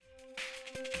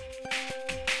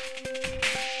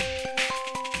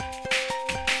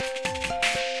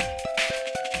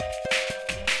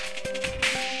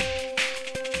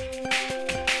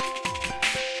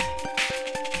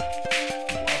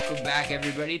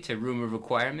everybody, to Room of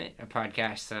Requirement, a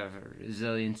podcast of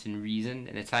resilience and reason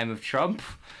in a time of Trump.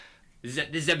 This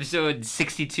is episode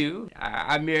 62.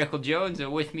 I'm Miracle Jones,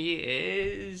 and with me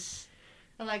is...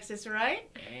 Alexis Wright.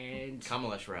 And...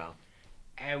 Kamalesh Rao.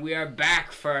 And we are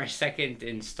back for our second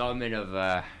installment of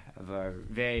a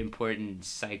very important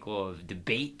cycle of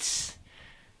debates.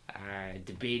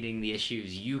 Debating the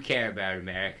issues you care about,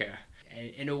 America.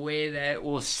 In a way that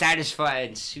will satisfy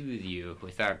and soothe you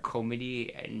with our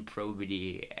comedy and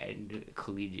probity and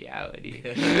collegiality.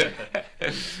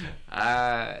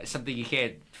 Something you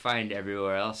can't find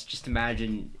everywhere else. Just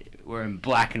imagine we're in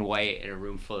black and white in a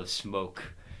room full of smoke.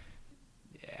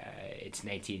 It's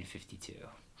 1952.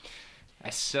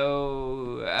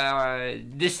 So,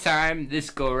 this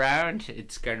go round,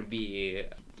 it's going to be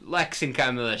Lex and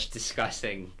Kamalesh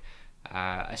discussing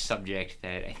a subject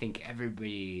that I think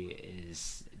everybody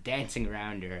is dancing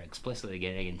around or explicitly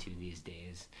getting into these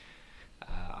days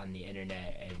on the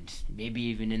internet and maybe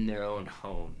even in their own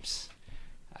homes.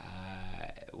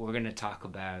 We're going to talk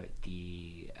about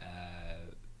the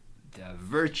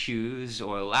virtues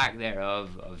or lack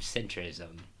thereof of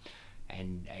centrism.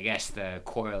 And I guess the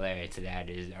corollary to that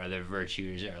are the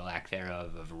virtues or lack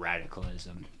thereof of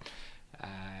radicalism.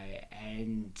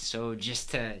 And so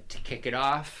just to kick it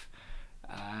off,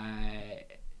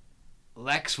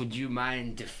 Lex, would you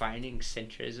mind defining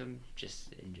centrism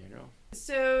just in general?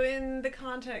 So in the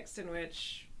context in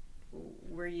which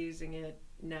we're using it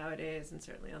nowadays, and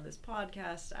certainly on this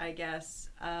podcast, I guess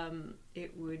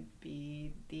it would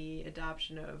be the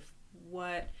adoption of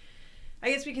what I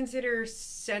guess we consider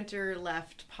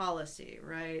center-left policy,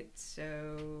 right?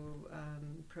 So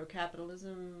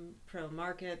pro-capitalism,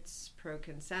 pro-markets,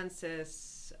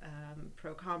 pro-consensus,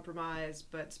 pro-compromise,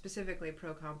 but specifically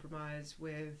pro-compromise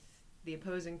with the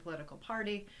opposing political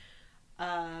party,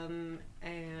 and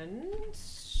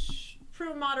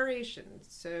pro-moderation.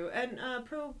 So, and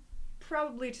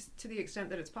probably to the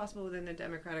extent that it's possible within the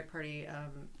Democratic Party,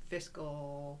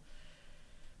 fiscal,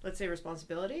 let's say,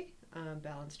 responsibility.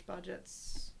 Balanced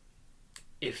budgets.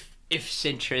 If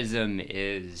centrism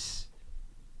is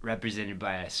represented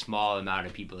by a small amount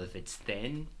of people, if it's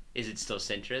thin, is it still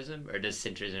centrism, or does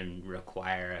centrism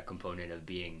require a component of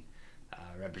being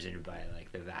represented by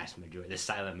like the vast majority, the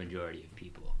silent majority of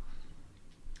people?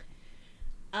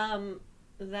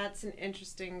 That's an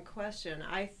interesting question.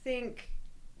 I think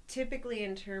typically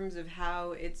in terms of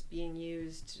how it's being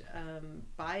used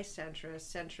by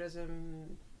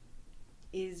centrism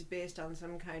is based on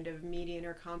some kind of median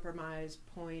or compromise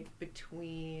point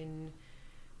between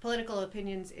political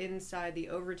opinions inside the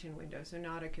Overton window. So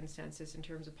not a consensus in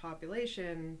terms of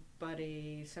population, but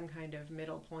some kind of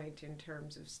middle point in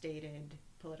terms of stated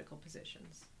political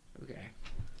positions. Okay.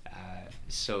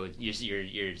 So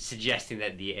you're suggesting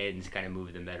that the ends kind of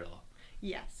move the middle.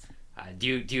 Yes. Do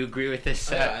you agree with this?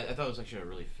 I thought it was actually a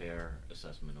really fair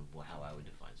assessment of how I would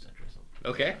define centrism.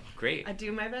 Okay, great. I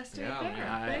do my best to be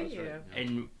fair. Thank you.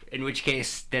 And in which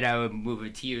case, then I would move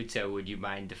it to you. So, would you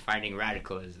mind defining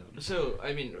radicalism? So,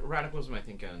 I mean, radicalism, I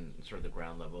think, on sort of the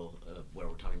ground level of where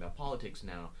we're talking about politics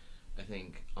now, I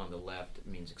think on the left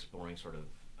means exploring sort of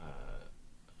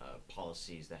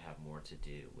policies that have more to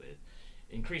do with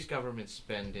increased government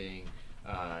spending,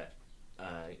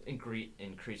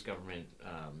 increased government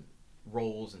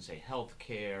roles in, say,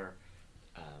 healthcare.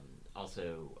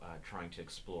 Also trying to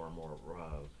explore more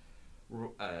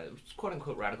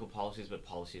quote-unquote radical policies, but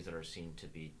policies that are seen to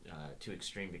be too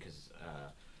extreme because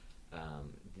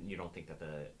you don't think that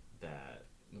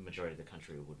the majority of the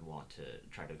country would want to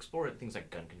try to explore it. Things like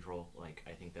gun control, like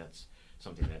I think that's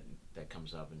something that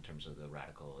comes up in terms of the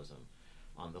radicalism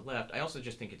on the left. I also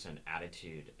just think it's an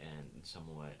attitude and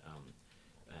somewhat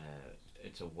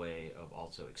it's a way of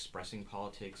also expressing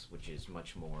politics, which is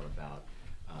much more about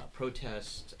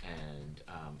protest and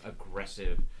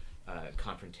aggressive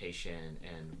confrontation,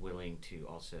 and willing to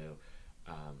also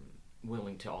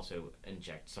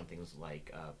inject some things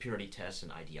like purity tests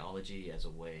and ideology as a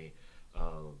way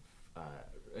of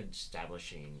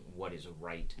establishing what is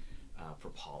right for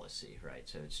policy, right?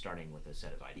 So it's starting with a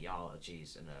set of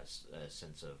ideologies and a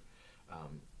sense of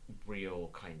real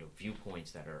kind of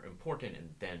viewpoints that are important,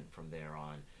 and then from there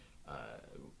on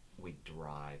we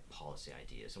derive policy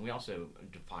ideas, and we also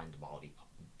define the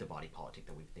body politic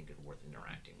that we think is worth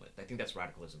interacting with. I think that's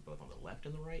radicalism both on the left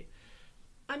and the right.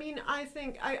 I mean, I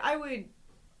think I would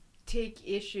take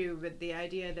issue with the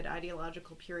idea that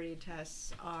ideological purity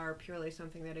tests are purely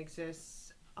something that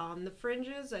exists on the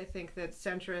fringes. I think that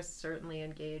centrists certainly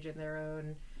engage in their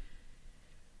own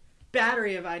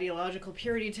battery of ideological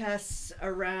purity tests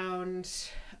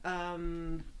around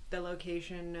the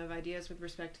location of ideas with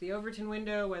respect to the Overton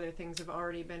window, whether things have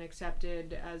already been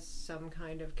accepted as some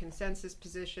kind of consensus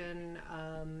position,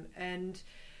 and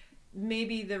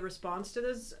maybe the response to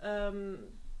those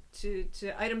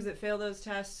to items that fail those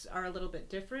tests are a little bit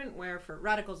different, where for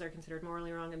radicals they're considered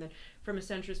morally wrong, and then from a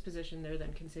centrist position they're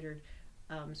then considered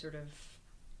sort of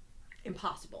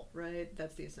impossible, right?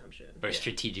 That's the assumption. Or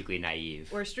strategically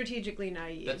naive. Or strategically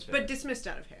naive, That's fair. but dismissed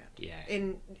out of hand. Yeah.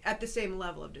 At the same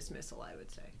level of dismissal, I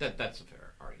would say. That's a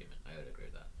fair argument. I would agree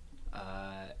with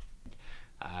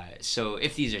that. So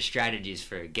if these are strategies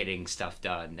for getting stuff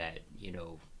done that,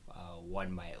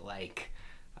 one might like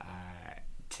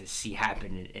to see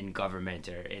happen in government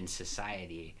or in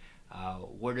society,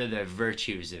 what are the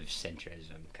virtues of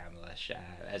centrism, Kamalesh,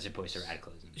 as opposed to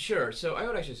radicalism? Sure. So I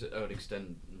would actually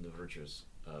extend the virtues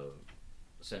of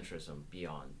centrism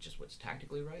beyond just what's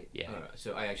tactically right. Yeah.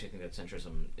 So I actually think that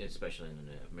centrism, especially in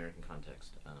an American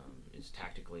context, is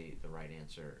tactically the right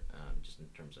answer, just in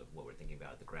terms of what we're thinking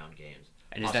about the ground games,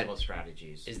 And possible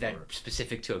strategies. Is that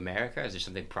specific to America? Is there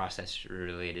something process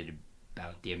related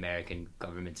about the American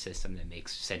government system that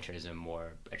makes centrism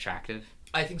more attractive?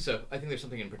 I think so. I think there's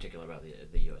something in particular about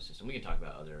the U.S. system. We can talk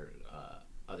about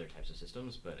other types of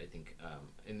systems, but I think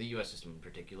in the U.S. system in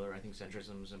particular, I think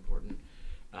centrism is important.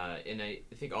 And I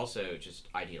think also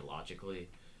just ideologically,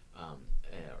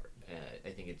 I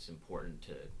think it's important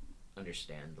to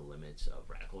understand the limits of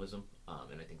radicalism,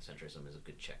 and I think centrism is a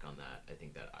good check on that. I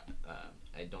think that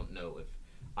I don't know if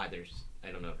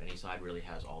any side really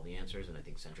has all the answers, and I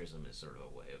think centrism is sort of a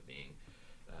way of being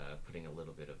putting a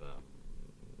little bit of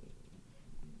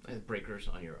breakers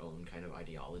on your own kind of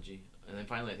ideology. And then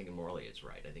finally, I think morally it's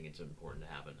right. I think it's important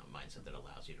to have a mindset that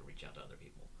allows you to reach out to other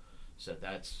people. So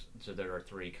there are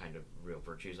three kind of real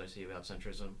virtues I see about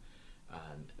centrism.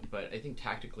 But I think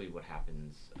tactically what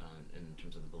happens in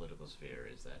terms of the political sphere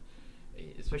is that,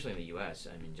 especially in the U.S.,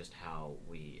 I mean, just how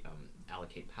we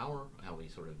allocate power, how we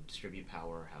sort of distribute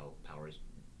power, how power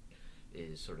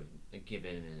is sort of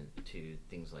given to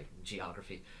things like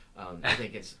geography. I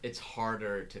think it's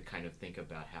harder to kind of think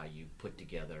about how you put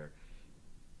together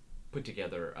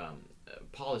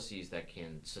policies that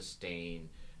can sustain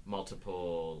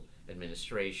multiple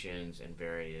administrations and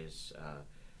various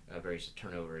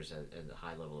turnovers at the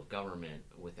high level of government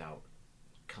without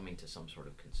coming to some sort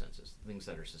of consensus. Things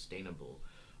that are sustainable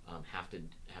have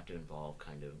to involve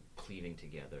kind of cleaving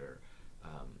together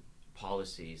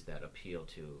policies that appeal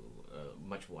to a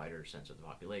much wider sense of the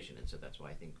population, and so that's why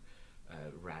I think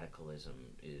radicalism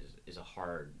is a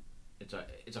hard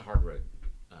road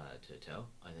to toe,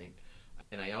 I think.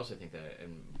 And I also think that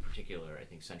in particular, I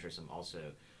think centrism also,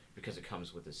 because it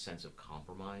comes with a sense of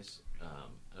compromise,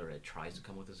 or it tries to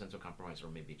come with a sense of compromise, or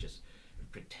maybe just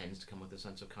pretends to come with a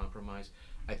sense of compromise.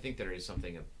 I think there is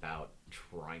something about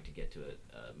trying to get to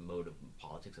a mode of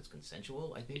politics that's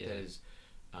consensual. I think that is,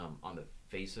 on the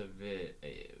face of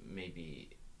it,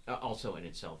 maybe also in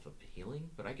itself appealing,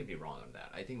 but I could be wrong on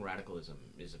that. I think radicalism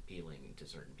is appealing to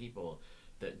certain people.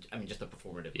 Just the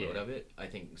performative mode of it. I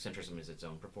think centrism is its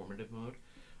own performative mode,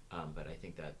 but I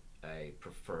think that I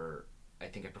prefer the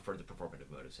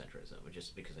performative mode of centrism,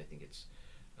 just because I think it's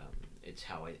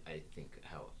how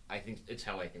I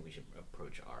think we should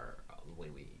approach our the way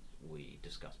we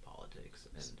discuss politics.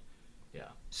 And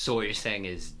So what you're saying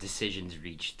is decisions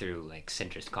reached through like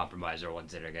centrist compromise are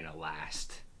ones that are gonna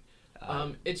last.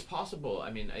 It's possible. I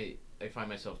mean, I find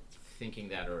myself thinking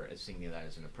that or seeing that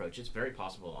as an approach. It's very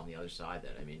possible on the other side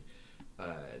that, I mean,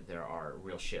 there are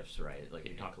real shifts, right? Like,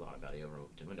 we talk a lot about the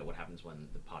Overton window. What happens when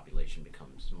the population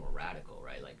becomes more radical,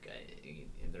 right? Like,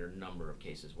 there are a number of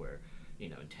cases where,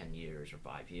 in 10 years or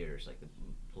 5 years, like,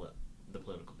 the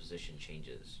political position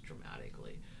changes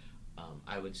dramatically.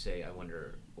 I would say I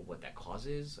wonder what that cause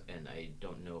is, and I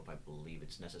don't know if I believe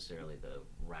it's necessarily the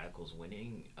radicals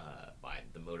winning by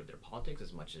the mode of their politics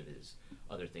as much as it is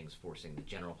other things forcing the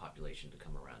general population to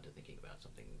come around to thinking about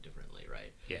something differently,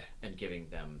 right? Yeah. And giving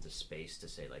them the space to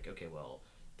say, like, okay, well,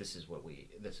 this is what we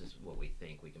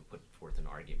think. We can put forth an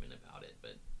argument about it,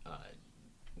 but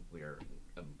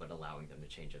but allowing them to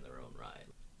change in their own right.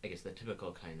 I guess the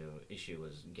typical kind of issue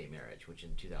was gay marriage, which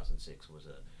in 2006 was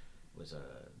a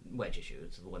wedge issue.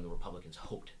 It's the one the Republicans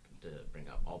hoped to bring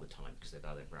up all the time because they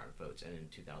thought they'd run out of votes. And in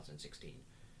 2016,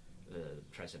 the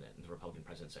Republican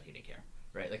president said he didn't care.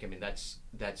 Right? Like, I mean, that's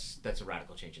a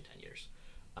radical change in 10 years.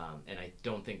 And I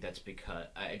don't think that's because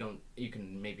you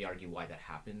can maybe argue why that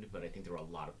happened, but I think there were a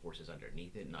lot of forces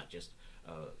underneath it, not just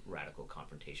radical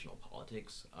confrontational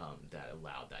politics, that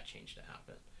allowed that change to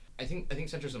happen. I think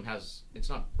centrism it's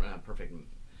not perfect.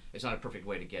 It's not a perfect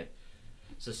way to get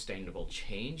sustainable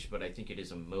change, but I think it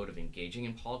is a mode of engaging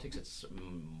in politics. It's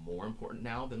more important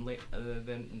now than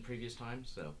in previous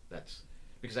times. So that's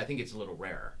because I think it's a little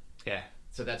rarer. Yeah.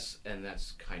 So that's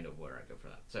kind of where I go for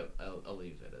that. So I'll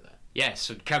leave it at that. Yeah,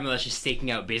 so Kamalesh is staking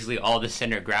out basically all the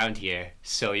center ground here.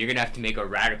 So you're gonna have to make a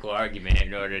radical argument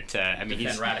in order to. I mean,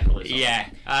 defend radicalism.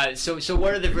 Yeah. So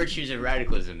what are the virtues of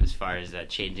radicalism as far as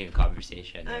changing a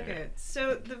conversation? Okay,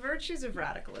 so the virtues of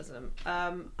radicalism.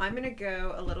 I'm going to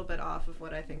go a little bit off of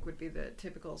what I think would be the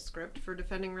typical script for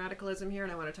defending radicalism here,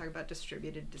 and I want to talk about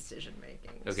distributed decision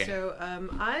making. Okay. So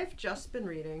I've just been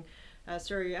reading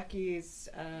Surowiecki's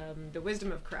The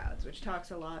Wisdom of Crowds, which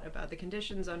talks a lot about the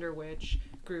conditions under which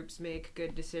groups make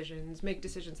good decisions, make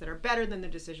decisions that are better than the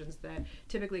decisions that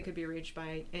typically could be reached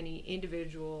by any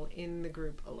individual in the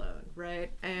group alone,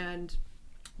 right? And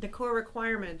the core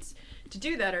requirements to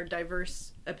do that are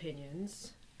diverse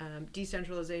opinions,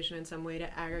 decentralization in some way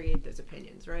to aggregate those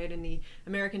opinions, right? In the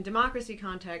American democracy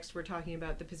context, we're talking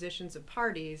about the positions of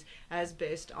parties as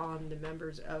based on the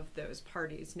members of those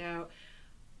parties. Now,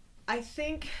 I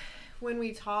think when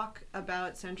we talk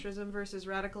about centrism versus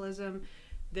radicalism,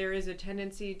 there is a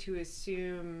tendency to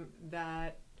assume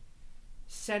that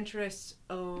centrists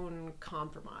own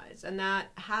compromise, and that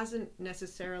hasn't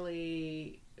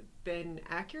necessarily been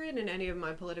accurate in any of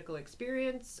my political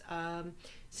experience.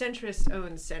 Centrists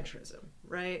own centrism,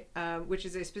 right? Which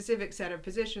is a specific set of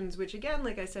positions, which again,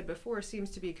 like I said before,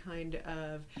 seems to be kind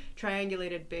of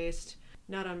triangulated based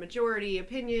not on majority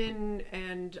opinion,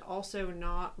 and also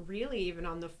not really even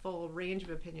on the full range of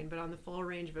opinion, but on the full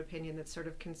range of opinion that's sort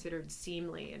of considered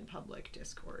seemly in public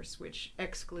discourse, which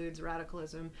excludes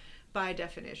radicalism by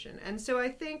definition. And so I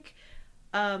think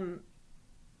to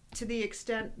the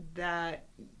extent that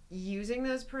using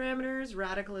those parameters,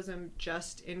 radicalism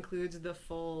just includes the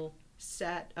full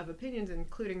set of opinions,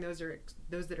 including those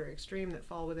that are extreme, that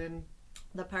fall within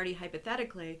the party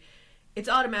hypothetically, it's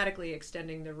automatically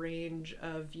extending the range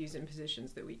of views and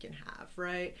positions that we can have,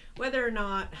 right? Whether or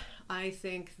not I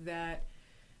think that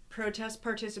protest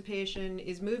participation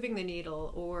is moving the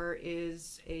needle or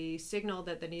is a signal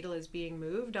that the needle is being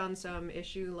moved on some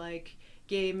issue like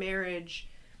gay marriage,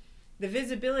 the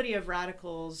visibility of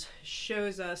radicals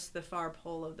shows us the far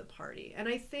pole of the party. And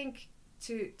I think,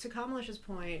 to Kamalesh's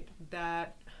point,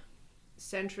 that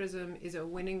centrism is a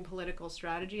winning political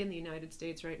strategy in the United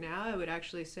States right now, I would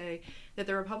actually say that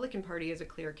the Republican Party is a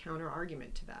clear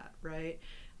counter-argument to that, right?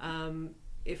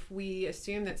 If we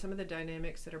assume that some of the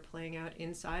dynamics that are playing out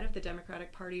inside of the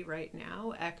Democratic Party right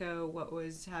now echo what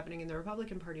was happening in the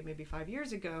Republican Party maybe 5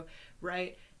 years ago,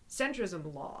 right?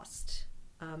 Centrism lost.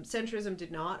 Centrism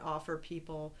did not offer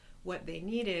people what they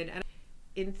needed. And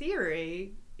in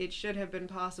theory, it should have been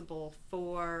possible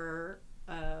for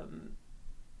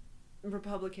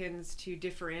Republicans to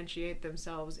differentiate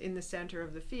themselves in the center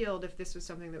of the field if this was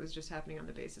something that was just happening on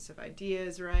the basis of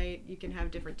ideas, right? You can have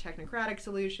different technocratic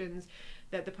solutions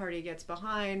that the party gets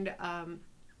behind.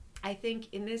 I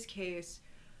think in this case,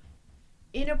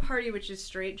 in a party which is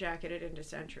straitjacketed into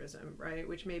centrism, right,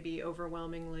 which maybe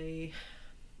overwhelmingly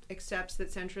accepts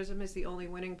that centrism is the only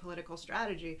winning political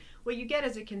strategy, what you get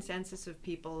is a consensus of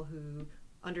people who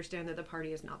understand that the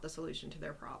party is not the solution to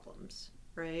their problems,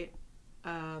 right?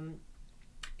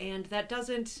 And that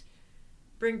doesn't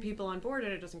bring people on board,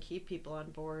 and it doesn't keep people on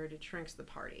board. It shrinks the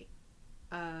party.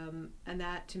 And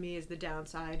that, to me, is the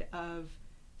downside of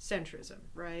centrism,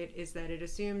 right? Is that it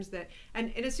assumes that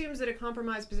a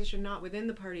compromise position not within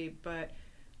the party, but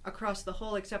across the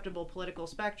whole acceptable political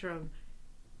spectrum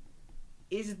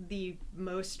is the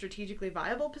most strategically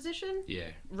viable position. Yeah.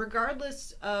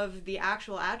 Regardless of the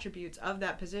actual attributes of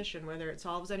that position, whether it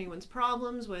solves anyone's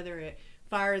problems, whether it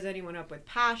fires anyone up with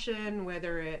passion,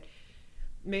 whether it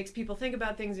makes people think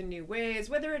about things in new ways,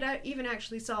 whether it even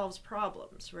actually solves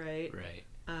problems, right? Right.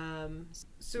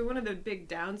 So one of the big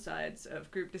downsides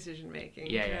of group decision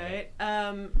making, right?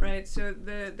 Right. So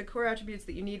the core attributes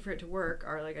that you need for it to work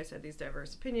are, like I said, these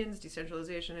diverse opinions,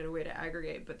 decentralization, and a way to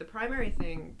aggregate. But the primary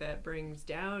thing that brings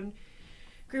down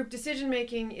group decision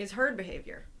making is herd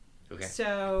behavior. Okay.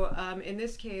 So in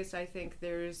this case, I think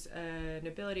there's an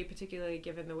ability, particularly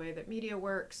given the way that media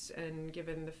works and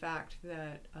given the fact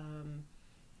that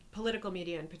political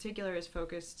media in particular is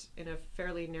focused in a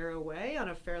fairly narrow way on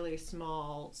a fairly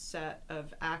small set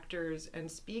of actors and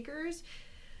speakers.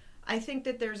 I think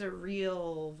that there's a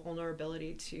real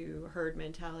vulnerability to herd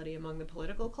mentality among the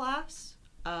political class,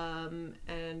 and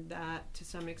that to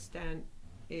some extent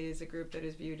is a group that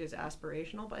is viewed as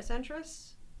aspirational by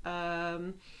centrists.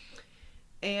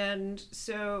 And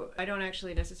so I don't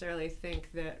actually necessarily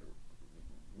think that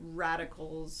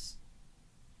radicals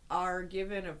are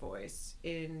given a voice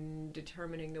in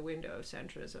determining the window of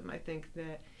centrism. I think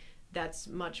that that's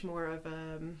much more of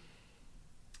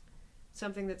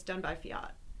something that's done by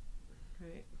fiat,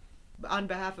 right? On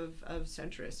behalf of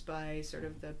centrists, by sort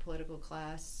of the political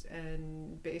class,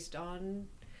 and based on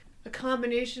a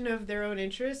combination of their own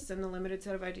interests and the limited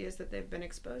set of ideas that they've been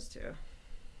exposed to.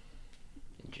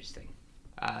 Interesting.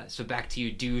 So back to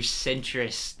you. Do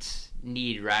centrists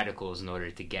need radicals in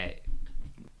order to get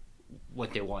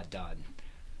what they want done?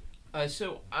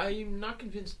 So I'm not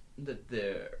convinced that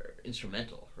they're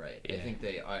instrumental, right? Yeah.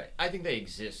 I think they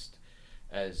exist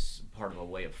as part of a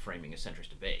way of framing a centrist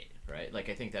debate, right? Like,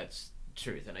 I think that's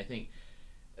truth, and I think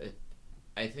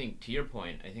to your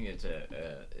point, I think it's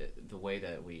the way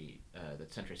that that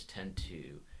centrists tend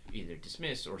to either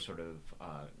dismiss or sort of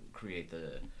create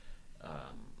the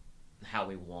how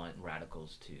we want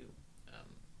radicals to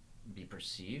be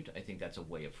perceived. I think that's a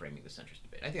way of framing the centrist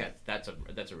debate. I think that's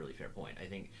a really fair point. I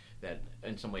think that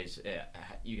in some ways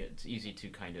it's easy to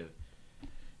kind of,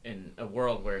 in a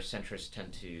world where centrists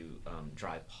tend to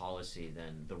drive policy,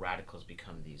 then the radicals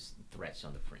become these threats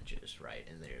on the fringes, right?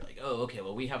 And they're like, oh, okay,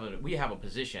 well, we have a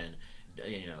position,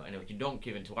 and if you don't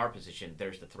give into our position,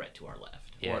 there's the threat to our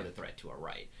left or the threat to our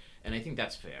right. And I think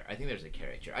that's fair. I think there's a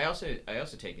caricature. I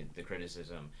also take the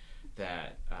criticism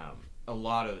that a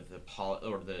lot of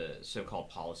the so-called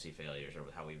policy failures, or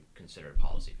how we consider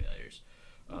policy failures,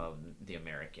 of the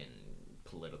American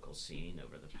political scene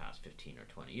over the past 15 or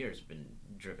 20 years have been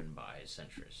driven by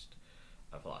centrist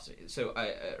philosophy. So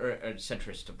or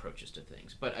centrist approaches to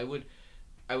things. But I would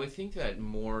think that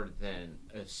more than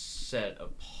a set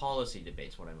of policy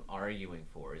debates, what I'm arguing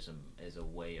for is a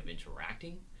way of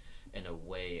interacting and a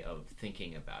way of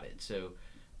thinking about it. So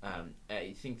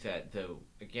I think that, the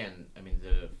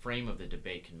frame of the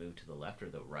debate can move to the left or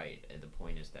the right, and the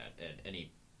point is that at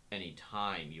any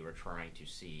time you are trying to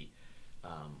see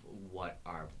what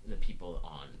are the people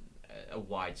on a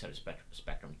wide set of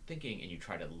spectrum thinking, and you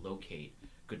try to locate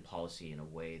good policy in a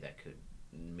way that could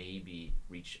maybe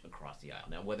reach across the aisle.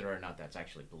 Now, whether or not that's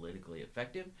actually politically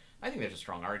effective, I think there's a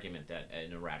strong argument that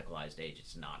in a radicalized age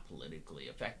it's not politically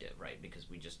effective, right? Because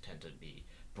we just tend to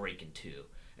break in two,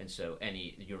 and so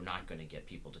you're not going to get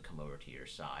people to come over to your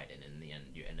side, and in the end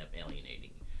you end up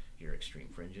alienating your extreme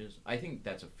fringes. I think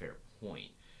that's a fair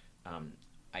point.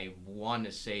 I want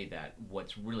to say that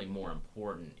what's really more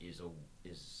important is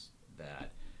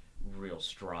that real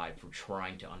strive for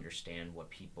trying to understand what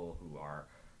people who are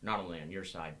not only on your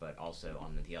side but also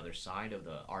on the other side of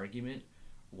the argument,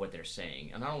 what they're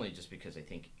saying. And not only just because I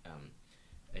think,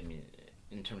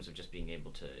 in terms of just being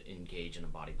able to engage in a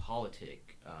body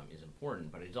politic is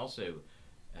important, but it's also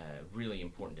really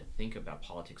important to think about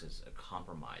politics as a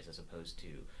compromise, as opposed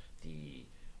to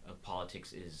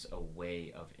politics is a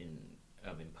way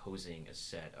of imposing a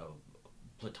set of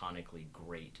platonically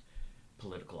great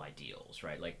political ideals,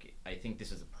 right? Like, I think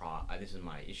this is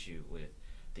my issue with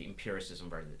the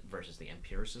empiricism versus the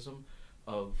empiricism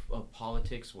of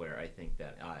politics, where I think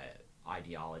that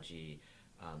ideology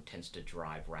tends to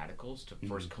drive radicals to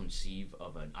first conceive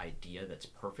of an idea that's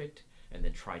perfect and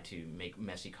then try to make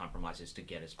messy compromises to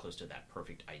get as close to that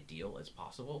perfect ideal as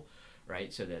possible,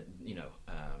 right? So that,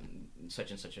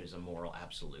 such and such is a moral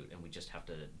absolute, and we just have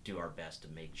to do our best to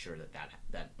make sure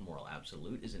that moral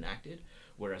absolute is enacted.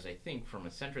 Whereas I think from a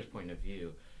centrist point of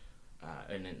view,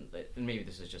 and maybe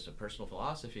this is just a personal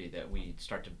philosophy, that we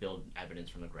start to build evidence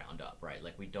from the ground up, right?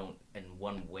 Like, we don't, and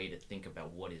one way to think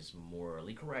about what is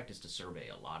morally correct is to survey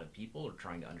a lot of people, or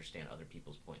trying to understand other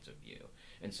people's points of view.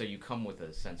 And so you come with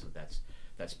a sense of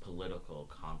that's political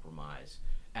compromise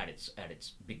at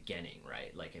its beginning,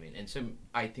 right? Like, and so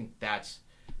I think that's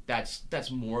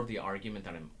more of the argument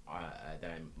that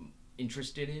I'm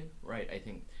interested in, right? I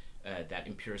think that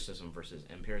empiricism versus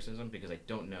empiricism, because I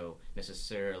don't know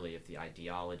necessarily if the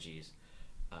ideologies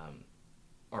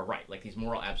are right. Like, these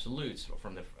moral absolutes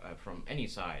from any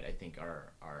side, I think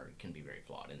can be very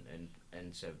flawed,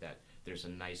 and so that there's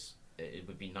it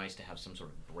would be nice to have some sort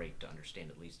of break to understand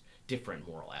at least different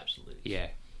moral absolutes. Yeah.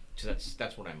 So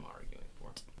that's what I'm arguing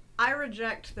for. I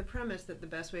reject the premise that the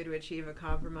best way to achieve a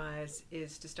compromise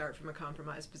is to start from a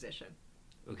compromise position.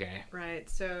 Okay. Right.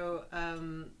 So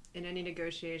in any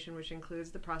negotiation, which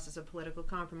includes the process of political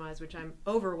compromise, which I'm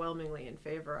overwhelmingly in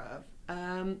favor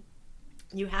of,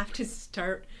 you have to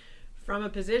start from a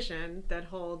position that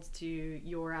holds to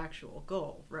your actual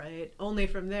goal, right? Only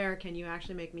from there can you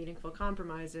actually make meaningful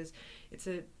compromises. It's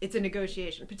a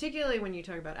negotiation, particularly when you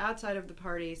talk about outside of the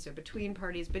party, so between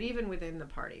parties, but even within the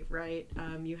party, right?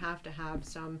 You have to have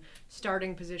some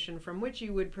starting position from which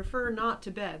you would prefer not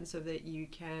to bend, so that you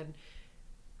can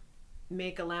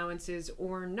make allowances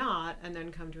or not, and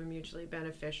then come to a mutually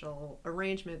beneficial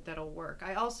arrangement that'll work.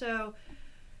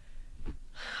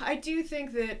 I do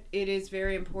think that it is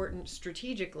very important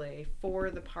strategically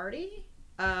for the party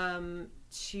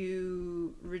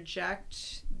to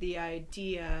reject the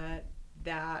idea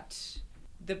that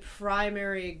the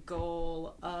primary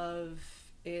goal of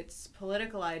its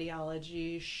political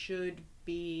ideology should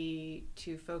be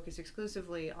to focus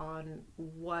exclusively on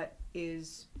what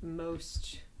is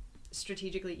most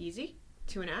strategically easy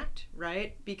to enact,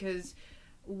 right? Because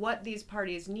what these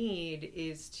parties need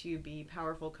is to be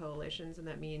powerful coalitions, and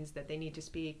that means that they need to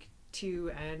speak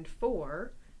to and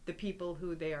for the people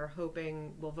who they are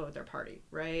hoping will vote their party,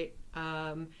 right?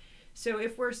 So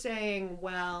if we're saying,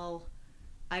 well,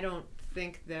 I don't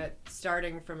think that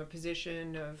starting from a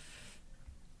position of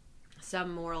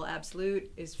some moral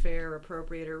absolute is fair,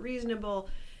 appropriate, or reasonable,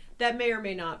 that may or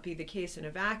may not be the case in a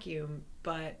vacuum,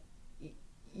 but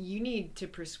you need to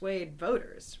persuade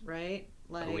voters, right?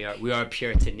 Like, we are a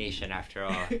Puritan nation after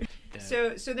all.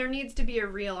 So there needs to be a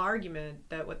real argument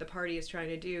that what the party is trying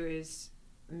to do is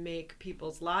make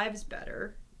people's lives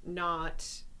better, not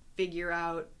figure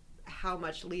out how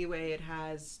much leeway it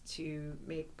has to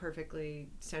make perfectly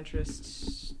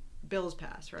centrist bills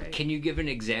pass, right? Can you give an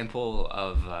example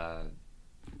of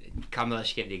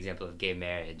Kamalesh gave the example of gay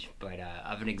marriage, but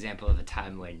of an example of a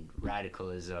time when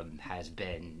radicalism has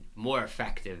been more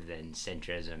effective than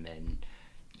centrism in,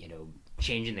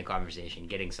 changing the conversation,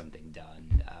 getting something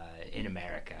done in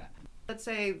America? Let's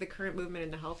say the current movement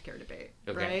in the healthcare debate,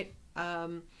 right?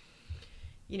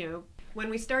 When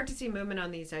we start to see movement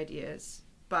on these ideas,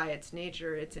 by its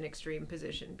nature, it's an extreme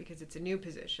position because it's a new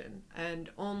position. And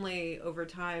only over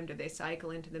time do they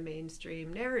cycle into the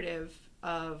mainstream narrative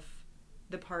of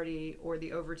the party or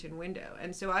the Overton window.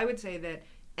 And so I would say that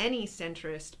any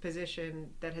centrist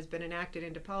position that has been enacted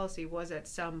into policy was at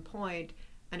some point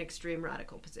an extreme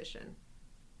radical position,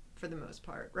 for the most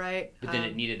part, right? But then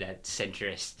it needed that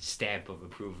centrist stamp of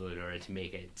approval in order to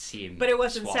make it seem But it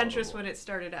wasn't swallowable. Centrist when it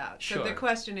started out. So the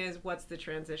question is, what's the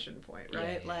transition point,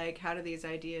 right? Yeah. Like, how do these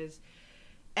ideas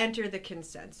enter the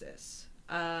consensus?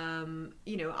 I'm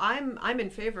in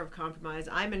favor of compromise.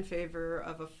 I'm in favor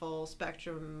of a full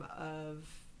spectrum of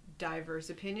diverse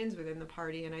opinions within the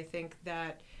party, and I think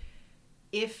that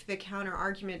if the counter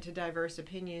argument to diverse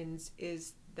opinions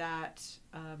is that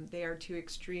they are too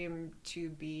extreme to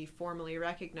be formally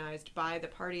recognized by the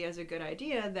party as a good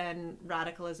idea, then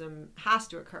radicalism has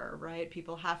to occur, right?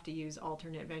 People have to use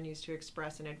alternate venues to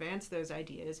express and advance those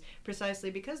ideas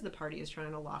precisely because the party is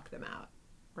trying to lock them out,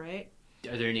 right?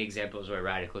 Are there any examples where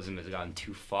radicalism has gone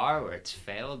too far, where it's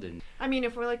failed? And I mean,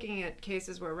 if we're looking at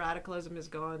cases where radicalism has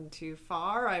gone too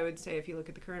far, I would say if you look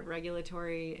at the current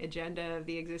regulatory agenda of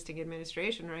the existing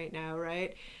administration right now,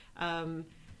 right?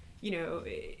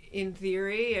 In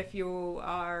theory, if you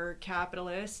are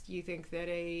capitalist, you think that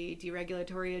a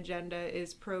deregulatory agenda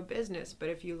is pro-business. But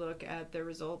if you look at the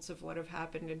results of what have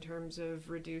happened in terms of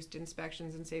reduced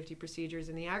inspections and safety procedures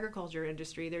in the agriculture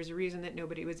industry, there's a reason that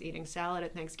nobody was eating salad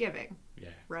at Thanksgiving. Yeah.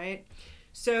 Right?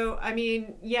 So, I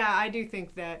mean, yeah, I do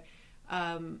think that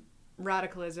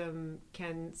radicalism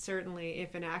can certainly,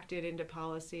 if enacted into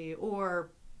policy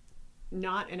or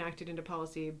not enacted into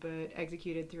policy but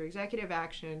executed through executive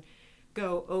action,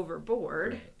 go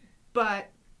overboard. Right.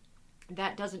 But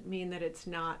that doesn't mean that it's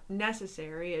not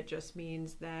necessary. It just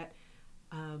means that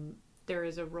there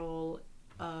is a role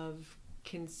of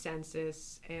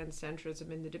consensus and centrism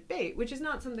in the debate, which is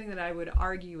not something that I would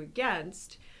argue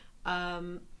against.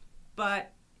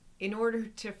 But in order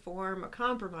to form a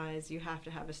compromise, you have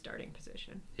to have a starting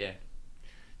position. Yeah.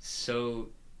 So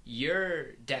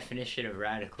your definition of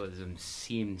radicalism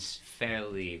seems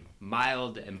fairly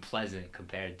mild and pleasant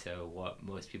compared to what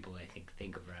most people, I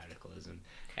think of radicalism,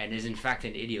 and is in fact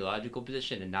an ideological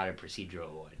position and not a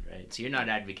procedural one, right? So you're not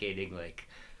advocating like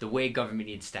the way government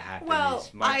needs to happen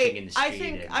is marching in the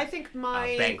street I think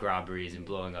my bank robberies and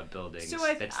blowing up buildings. So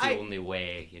That's the only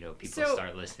way people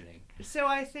start listening. So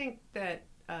I think that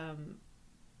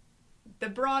the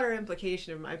broader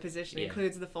implication of my position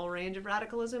includes the full range of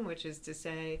radicalism, which is to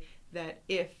say that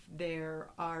if there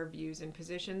are views and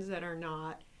positions that are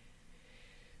not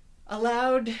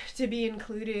allowed to be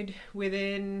included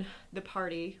within the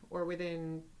party or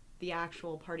within the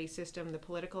actual party system, the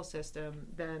political system,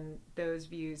 then those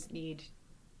views need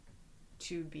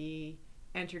to be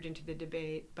entered into the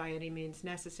debate by any means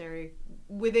necessary,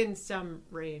 within some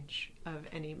range of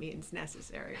any means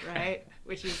necessary, right?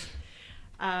 Which is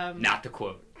not the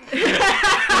quote.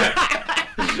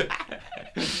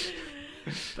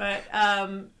 But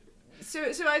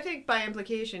so I think by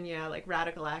implication, like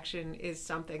radical action is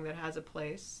something that has a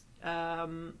place.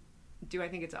 Do I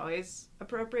think it's always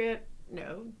appropriate?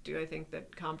 No. Do I think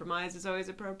that compromise is always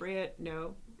appropriate?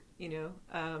 No.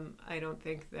 I don't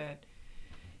think that,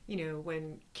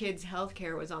 when kids' health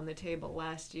care was on the table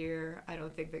last year, I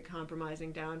don't think that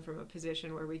compromising down from a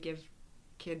position where we give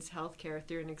kids' health care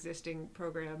through an existing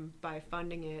program by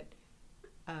funding it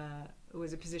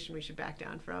was a position we should back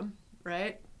down from,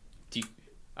 right?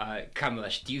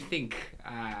 Kamlesh, do you think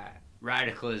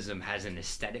radicalism has an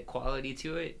aesthetic quality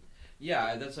to it?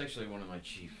 Yeah, that's actually one of my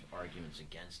chief arguments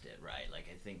against it, right? Like,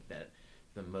 I think that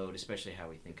the mode, especially how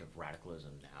we think of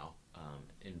radicalism now,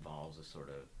 involves a sort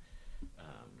of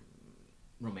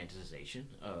romanticization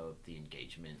of the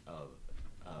engagement of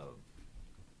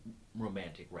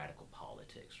romantic radical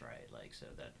politics, right? Like, so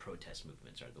that protest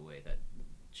movements are the way that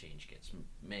change gets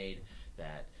made,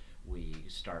 that we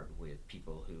start with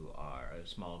people who are a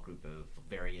small group of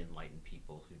very enlightened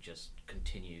people who just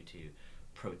continue to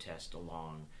protest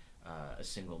along a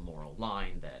single moral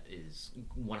line that is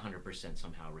 100%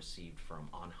 somehow received from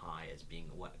on high as being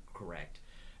correct,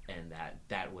 and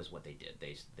that was what they did.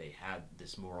 They had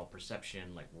this moral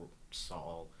perception, like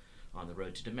Saul on the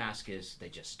road to Damascus. They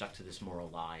just stuck to this moral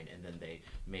line, and then they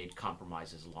made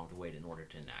compromises along the way in order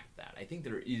to enact that. I think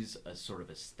there is a sort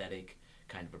of aesthetic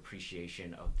kind of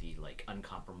appreciation of the like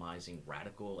uncompromising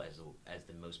radical as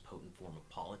the most potent form of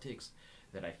politics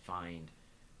that I find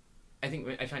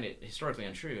it historically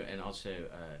untrue, and also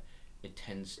it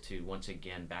tends to once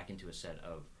again back into a set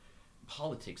of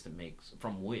politics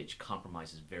from which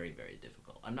compromise is very, very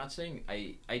difficult. I'm not saying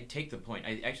I take the point.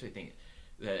 I actually think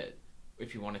that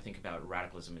if you want to think about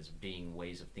radicalism as being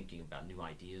ways of thinking about new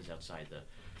ideas outside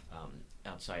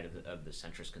of the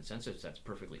centrist consensus, that's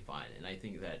perfectly fine. And I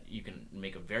think that you can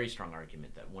make a very strong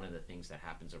argument that one of the things that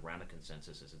happens around a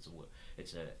consensus is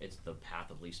it's the path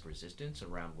of least resistance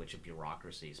around which a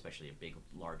bureaucracy, especially a big,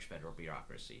 large federal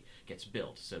bureaucracy, gets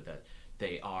built, so that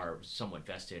they are somewhat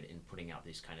vested in putting out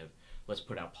these kind of, let's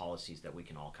put out policies that we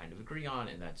can all kind of agree on,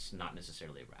 and that's not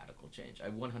necessarily a radical change. I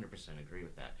 100% agree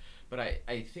with that. But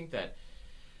I think that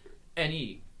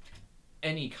any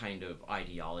kind of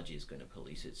ideology is going to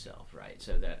police itself, right?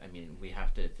 So that, I mean, we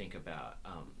have to think about,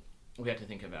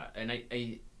 and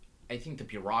I think the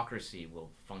bureaucracy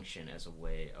will function as a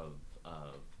way of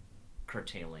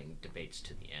curtailing debates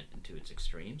to the end and to its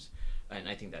extremes, and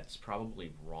I think that's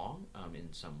probably wrong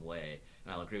in some way,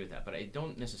 and I'll agree with that. But I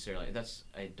don't necessarily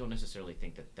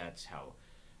think that that's how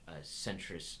a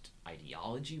centrist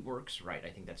ideology works, right? I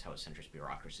think that's how a centrist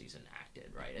bureaucracy is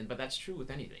enacted, right? But that's true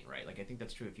with anything, right? Like, I think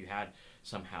that's true if you had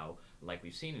somehow, like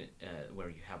we've seen, where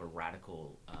you have a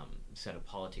radical set of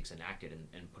politics enacted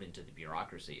and put into the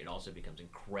bureaucracy, it also becomes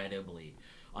incredibly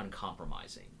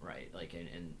uncompromising, right? Like,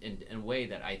 in a way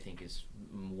that I think is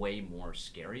way more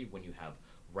scary when you have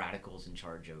radicals in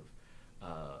charge of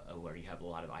where you have a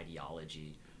lot of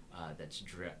ideology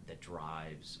that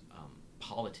drives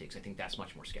politics. I think that's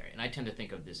much more scary, and I tend to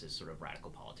think of this as sort of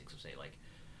radical politics of, say, like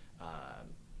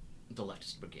the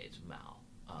leftist brigades of Mao.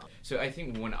 So I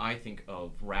think when I think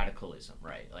of radicalism,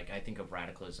 right, like I think of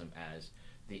radicalism as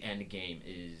the end game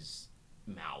is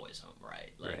Maoism,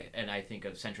 right? Like, right. And I think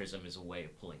of centrism as a way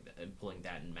of pulling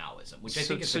that in Maoism, which I So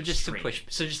think is just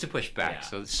to push back.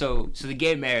 Yeah. So the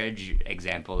gay marriage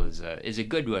example is a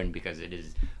good one because it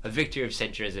is a victory of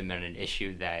centrism on an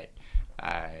issue that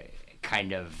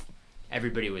kind of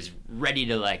everybody was ready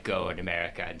to let go in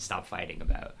America and stop fighting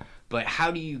about. But how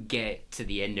do you get to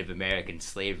the end of American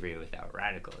slavery without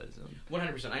radicalism?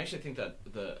 100%. I actually think that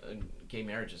the gay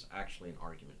marriage is actually an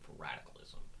argument for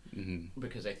radicalism. Mm-hmm.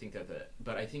 Because I think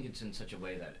but I think it's in such a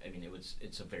way that, I mean,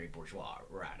 it's a very bourgeois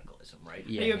radicalism, right?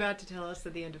 Yeah. Are you about to tell us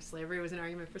that the end of slavery was an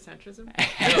argument for centrism?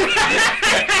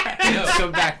 No.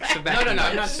 So back. No,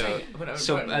 I'm not so,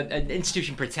 saying. But an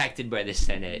institution protected by the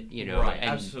Senate, right, and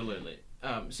absolutely.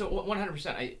 So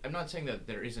 100%. I'm not saying that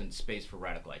there isn't space for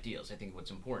radical ideals. I think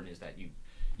what's important is that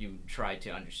you try to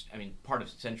understand. I mean, part of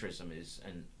centrism is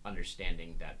an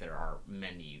understanding that there are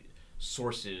many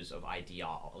sources of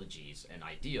ideologies and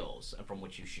ideals from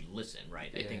which you should listen,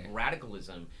 right? Yeah. I think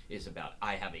radicalism is about,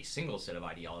 I have a single set of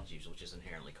ideologies which is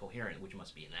inherently coherent, which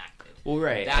must be enacted. Well,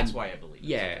 right. That's why I believe.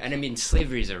 Yeah, and I mean,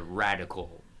 slavery is a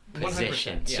radical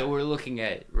position. 100%, yeah. So we're looking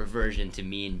at reversion to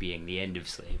mean being the end of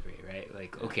slavery, right?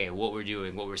 Like, okay, what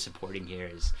we're supporting here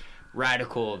is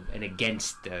radical and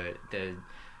against the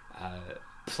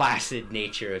placid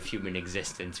nature of human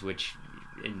existence, which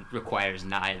requires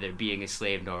neither being a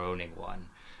slave nor owning one.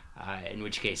 In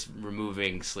which case,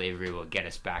 removing slavery will get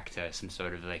us back to some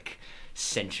sort of like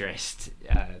centrist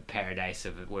paradise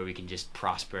of where we can just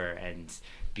prosper and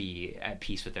be at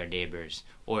peace with our neighbors.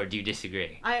 Or do you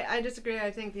disagree? I disagree.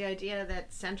 I think the idea that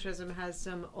centrism has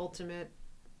some ultimate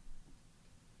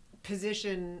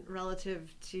position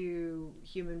relative to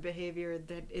human behavior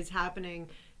that is happening,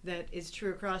 that is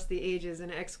true across the ages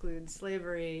and excludes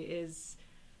slavery, is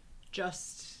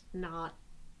just not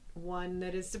one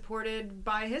that is supported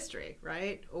by history,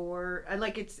 right? Or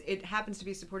like it happens to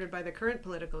be supported by the current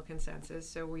political consensus,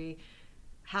 so we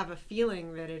have a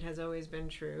feeling that it has always been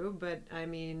true. But I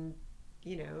mean,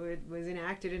 you know, it was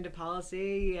enacted into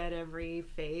policy at every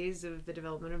phase of the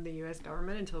development of the U.S.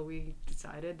 government until we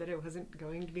decided that it wasn't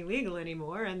going to be legal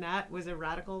anymore, and that was a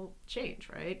radical change,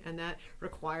 right? And that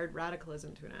required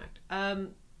radicalism to enact.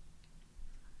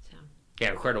 Yeah,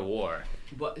 required a war.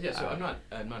 Well, yeah. So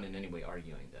I'm not in any way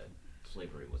arguing that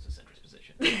slavery was a centrist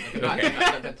position.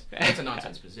 Like, that's a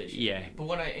nonsense position. Yeah. But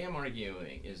what I am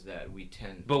arguing is that we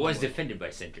tend. But was defended by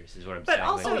centrists, is what I'm But saying.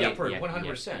 also- Yeah, for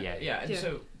 100%. Yeah. And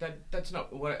so that's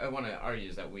not what I want to argue,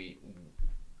 is that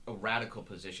a radical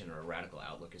position or a radical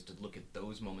outlook is to look at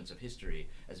those moments of history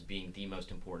as being the most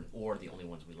important or the only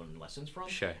ones we learn lessons from.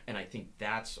 Sure. And I think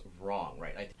that's wrong,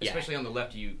 right? Yeah. Especially on the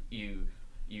left, you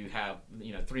have,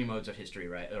 you know, three modes of history,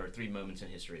 right? Or three moments in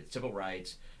history: civil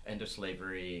rights, end of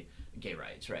slavery, gay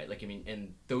rights, right? Like, I mean,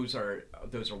 and those are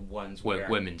ones where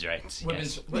Women's rights.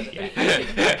 women's. Yes. But, Yeah.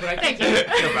 but I think,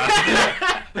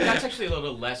 but that's actually a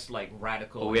little less like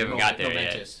radical. Well, we haven't got there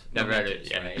yet. Momentous,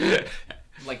 Yeah. right?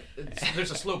 Like,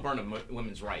 there's a slow burn of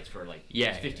women's rights for like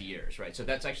 50 years, right? So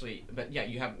that's actually, but yeah,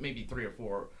 you have maybe 3 or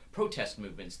 4 protest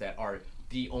movements that are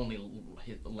the only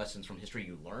lessons from history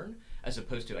you learn, as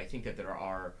opposed to, I think that there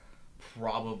are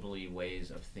probably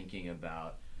ways of thinking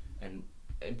about, and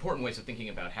important ways of thinking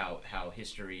about how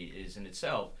history is in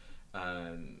itself,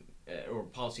 or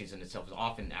policies in itself is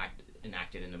often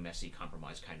enacted in a messy,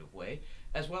 compromised kind of way,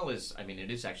 as well as, I mean,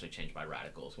 it is actually changed by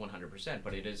radicals 100%,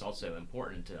 but it is also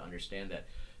important to understand that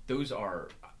those are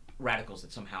radicals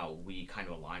that somehow we kind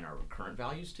of align our current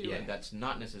values to, and that's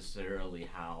not necessarily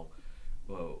how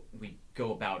we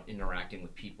go about interacting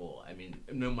with people. I mean,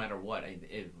 no matter what,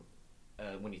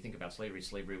 when you think about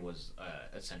slavery was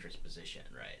a centrist position,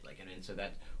 right? Like, and so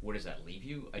that, where does that leave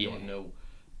you? I don't know.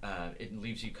 It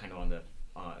leaves you kind of on the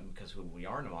because who we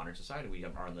are in a modern society, we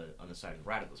are on the side of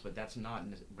radicals. But that's not.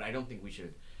 But I don't think we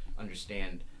should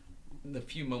understand the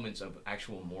few moments of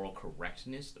actual moral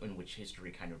correctness in which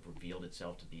history kind of revealed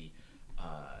itself to be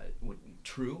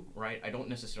true, right? I don't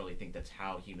necessarily think that's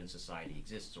how human society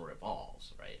exists or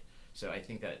evolves, right? So I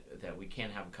think that we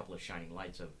can have a couple of shining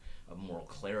lights of moral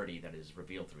clarity that is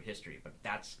revealed through history, but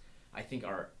I think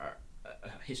our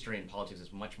history and politics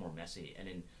is much more messy, and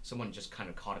in someone just kind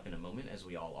of caught up in a moment, as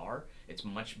we all are, it's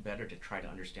much better to try to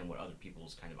understand what other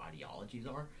people's kind of ideologies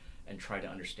are, and try to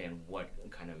understand what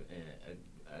kind of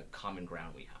a common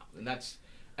ground we have,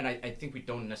 and I think we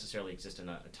don't necessarily exist in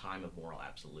a time of moral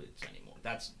absolutes anymore.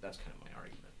 That's kind of my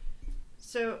argument.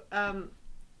 So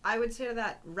I would say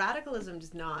that radicalism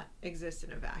does not exist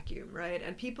in a vacuum, right?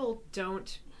 And people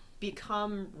don't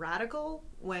become radical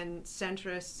when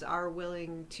centrists are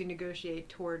willing to negotiate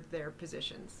toward their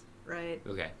positions, right?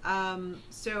 Okay.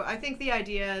 So I think the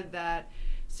idea that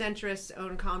centrists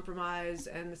own compromise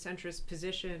and the centrist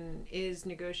position is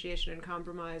negotiation and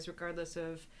compromise regardless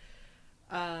of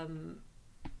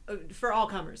for all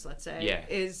comers, let's say,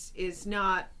 is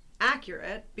not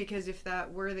accurate, because if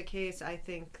that were the case, I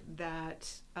think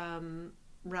that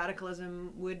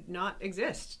radicalism would not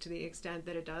exist to the extent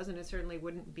that it does, and it certainly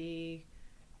wouldn't be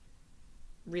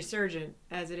resurgent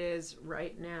as it is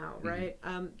right now, right?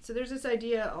 So there's this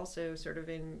idea also sort of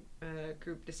in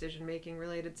group decision-making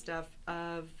related stuff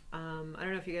of, I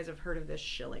don't know if you guys have heard of this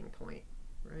Schilling point,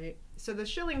 right? So the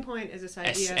Schilling point is this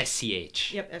idea...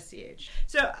 SCH. Yep, SCH.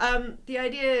 So the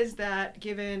idea is that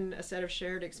given a set of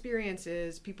shared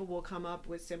experiences, people will come up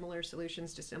with similar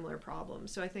solutions to similar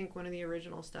problems. So I think one of the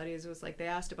original studies was like they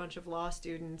asked a bunch of law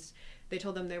students, they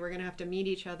told them they were going to have to meet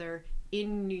each other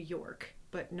in New York,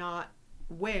 but not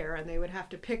where, and they would have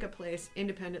to pick a place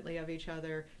independently of each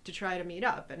other to try to meet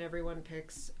up, and everyone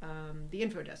picks the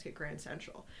info desk at Grand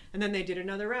Central. And then they did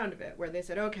another round of it where they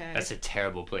said, okay, that's a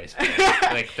terrible place for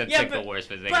that. Like, that's the worst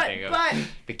place I can think of. But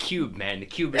the Cube, man, the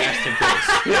Cube Aston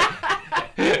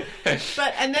place.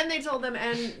 But and then they told them,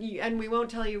 and we won't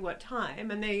tell you what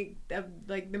time, and they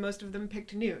like the most of them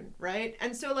picked noon, right?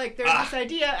 And so like there's this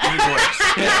idea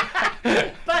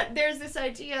but there's this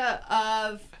idea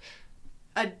of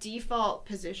a default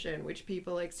position which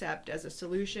people accept as a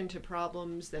solution to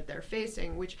problems that they're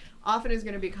facing, which often is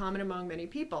going to be common among many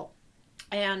people.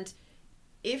 And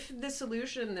if the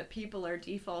solution that people are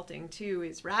defaulting to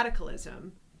is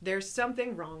radicalism, there's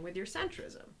something wrong with your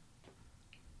centrism,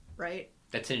 right?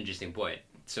 That's an interesting point.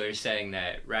 So you're saying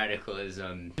that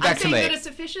radicalism... I'm saying that a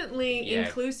sufficiently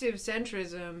inclusive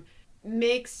centrism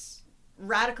makes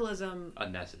radicalism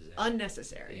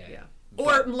unnecessary. yeah.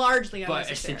 Or largely But a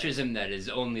unnecessary. centrism that is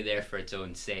only there for its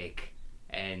own sake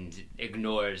and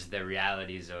ignores the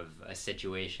realities of a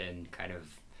situation, kind of,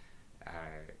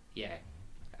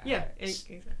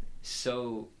 Exactly.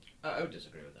 So, I would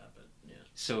disagree with that, but yeah.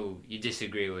 so you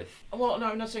disagree with? Well, no,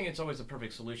 I'm not saying it's always the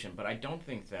perfect solution, but I don't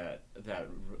think that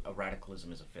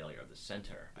radicalism is a failure of the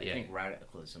center. I think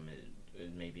radicalism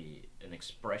is maybe an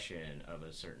expression of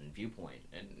a certain viewpoint,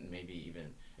 and it may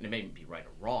be right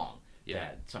or wrong.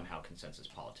 That somehow consensus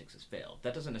politics has failed.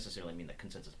 That doesn't necessarily mean that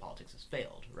consensus politics has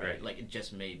failed, right? Like, it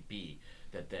just may be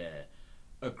that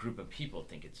a group of people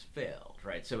think it's failed,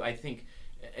 right? So I think,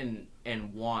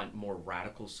 and want more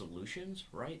radical solutions,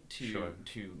 right,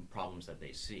 to problems that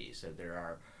they see. So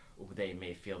they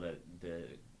may feel that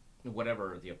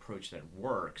whatever the approach that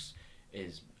works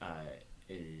is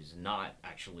not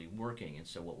actually working, and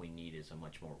so what we need is a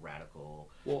much more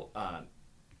radical,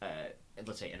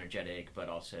 let's say energetic, but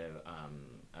also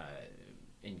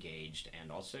engaged,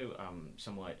 and also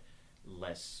somewhat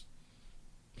less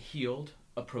healed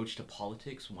approach to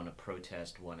politics, one of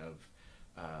protest, one of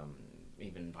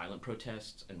even violent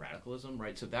protests and radicalism,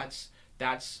 right? So that's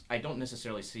I don't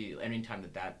necessarily see any time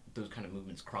that those kind of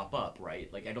movements crop up,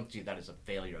 right? Like, I don't see that as a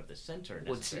failure of the center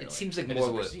necessarily. Well, it seems like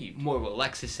more what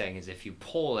Lex is saying is, if you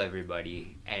poll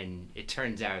everybody and it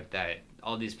turns out that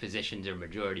all these positions are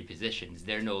majority positions,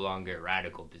 they're no longer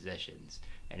radical positions,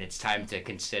 and it's time to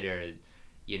consider,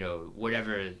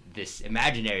 whatever this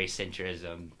imaginary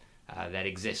centrism that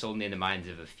exists only in the minds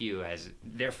of a few as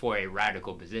therefore a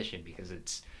radical position, because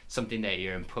it's something that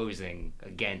you're imposing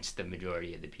against the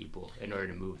majority of the people in order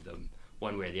to move them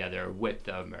one way or the other, or whip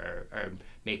them, or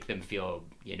make them feel,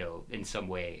 in some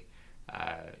way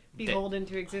beholden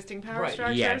to existing power right.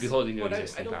 structures. Yeah, beholden to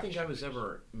existing power. I don't think I was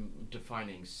ever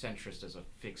defining centrist as a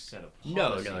fixed set of No.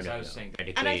 policies. I was saying,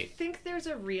 and I think there's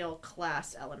a real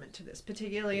class element to this,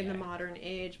 particularly in the modern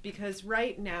age, because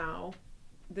right now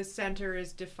the center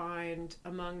is defined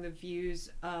among the views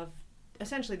of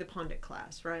essentially the pundit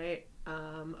class, right?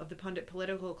 Of the pundit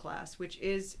political class, which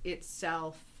is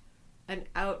itself an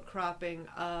outcropping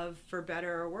of, for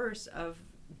better or worse, of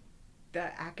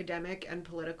the academic and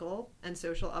political and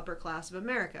social upper class of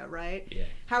America, right? Yeah.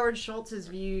 Howard Schultz's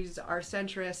views are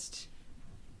centrist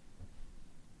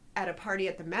at a party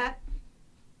at the Met,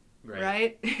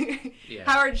 right? Yeah.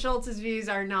 Howard Schultz's views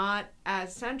are not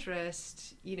as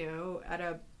centrist, at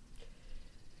a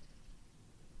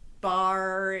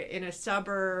bar in a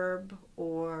suburb,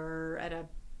 or at a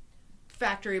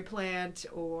factory plant,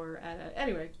 or at a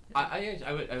anyway.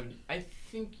 I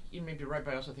think you may be right,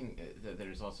 but I also think that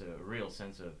there's also a real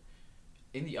sense of,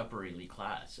 in the upper elite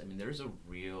class, I mean, there's a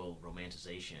real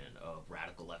romanticization of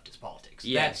radical leftist politics.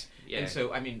 Yes. And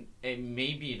so, I mean,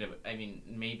 maybe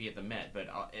at the Met, but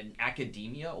in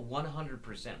academia,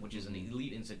 100%, which is an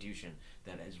elite institution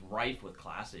that is rife with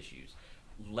class issues,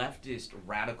 leftist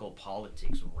radical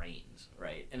politics reigns,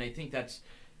 right? And I think that's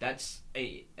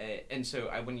and so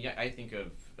when I think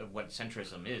of what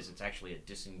centrism is, it's actually a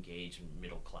disengaged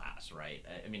middle class, right?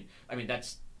 I mean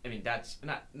that's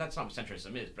not what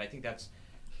centrism is, but I think that's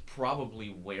probably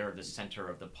where the center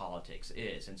of the politics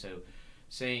is. And so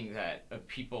saying that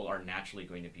people are naturally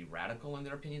going to be radical in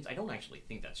their opinions, I don't actually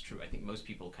think that's true. I think most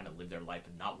people kind of live their life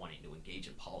not wanting to engage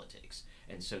in politics,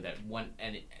 and so that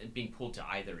being pulled to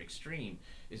either extreme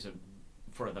is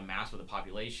for the mass of the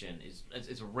population is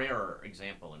a rarer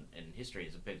example in history,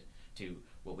 as a bit to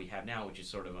what we have now, which is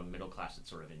sort of a middle class that's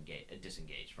sort of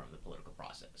disengaged from the political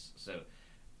process. So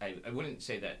I wouldn't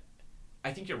say that.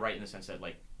 I think you're right in the sense that,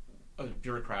 like, a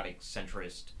bureaucratic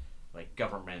centrist, like,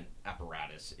 government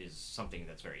apparatus is something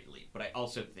that's very elite. But I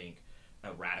also think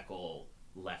a radical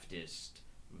leftist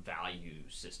value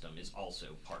system is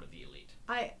also part of the elite.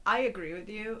 I agree with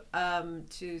you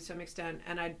to some extent,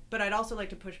 but I'd also like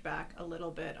to push back a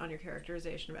little bit on your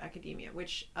characterization of academia,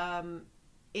 which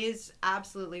is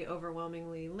absolutely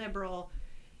overwhelmingly liberal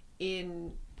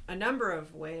in a number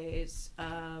of ways,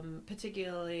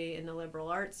 particularly in the liberal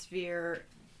arts sphere,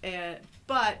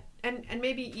 but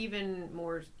maybe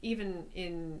even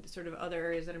in sort of other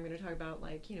areas that I'm going to talk about,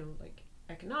 like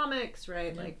economics,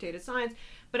 right? Like data science.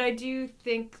 But I do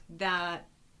think that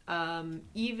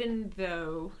even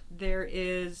though there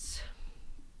is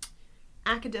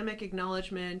academic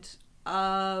acknowledgement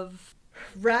of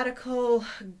radical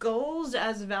goals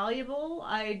as valuable,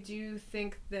 I do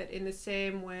think that in the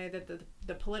same way that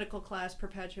the political class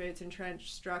perpetuates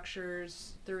entrenched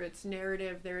structures through its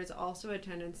narrative, there is also a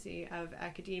tendency of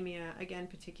academia, again,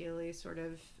 particularly sort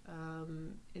of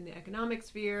in the economic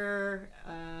sphere,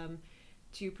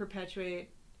 to perpetuate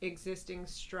existing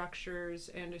structures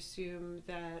and assume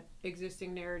that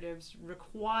existing narratives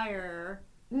require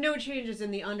no changes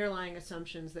in the underlying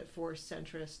assumptions that force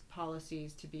centrist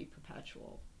policies to be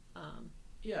perpetual.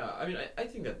 Yeah, I mean, I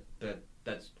think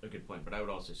that's a good point, but I would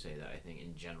also say that I think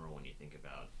in general, when you think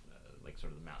about like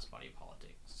sort of the mass body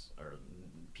politics, or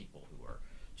people who are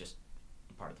just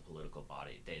part of the political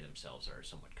body, they themselves are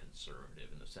somewhat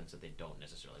conservative in the sense that they don't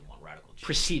necessarily want radical change.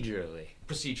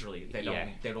 Procedurally, they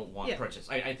don't want protests.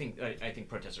 I think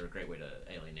protests are a great way to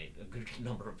alienate a good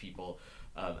number of people.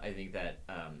 I think that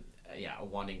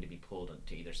wanting to be pulled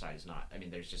to either side is not. I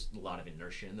mean, there's just a lot of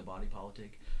inertia in the body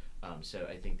politic. So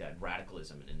I think that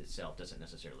radicalism in itself doesn't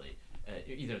necessarily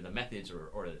either the methods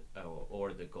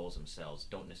or the goals themselves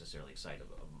don't necessarily excite a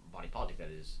body politic that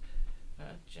is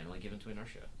generally given to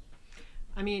inertia.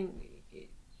 I mean,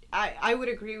 I would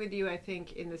agree with you, I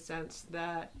think, in the sense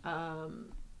that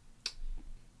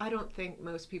I don't think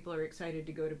most people are excited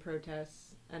to go to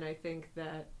protests, and I think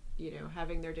that,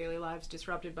 having their daily lives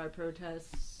disrupted by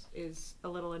protests is a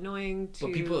little annoying to...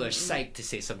 But people are psyched to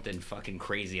say something fucking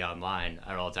crazy online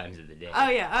at all times of the day. Oh,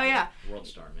 yeah. World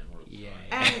star, man. World star.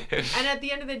 Yeah. And at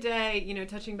the end of the day,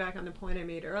 touching back on the point I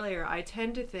made earlier, I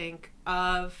tend to think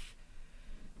of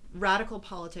radical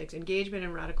politics, engagement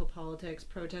in radical politics,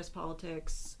 protest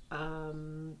politics,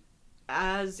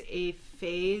 as a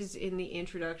phase in the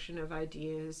introduction of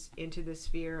ideas into the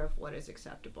sphere of what is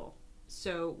acceptable.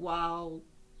 So while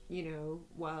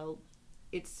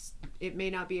it may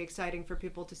not be exciting for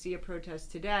people to see a protest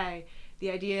today,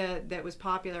 the idea that was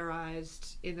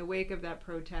popularized in the wake of that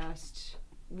protest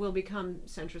will become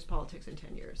centrist politics in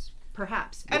 10 years,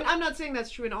 perhaps. And I'm not saying that's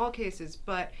true in all cases,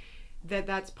 but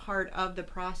that's part of the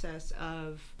process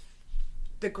of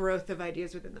the growth of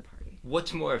ideas within the party.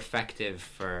 What's more effective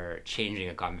for changing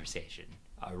a conversation?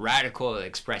 A radical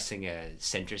expressing a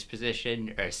centrist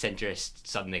position, or a centrist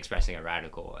suddenly expressing a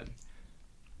radical one?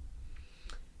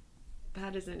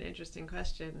 That is an interesting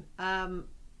question.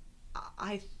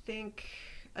 I think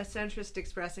a centrist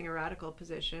expressing a radical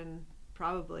position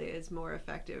probably is more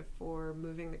effective for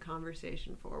moving the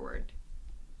conversation forward.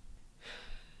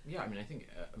 Yeah, I mean, I think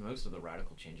most of the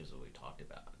radical changes that we talked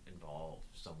about involve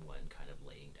someone kind of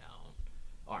laying down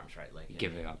arms, right? Like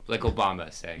giving up, like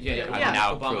Obama saying, I'm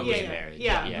now Obama pro-gay marriage.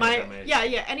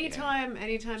 Anytime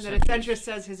that a centrist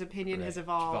says his opinion has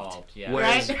evolved.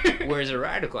 Whereas a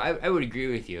radical, I would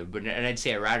agree with you, and I'd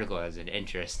say a radical has an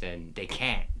interest, and they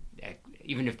can't,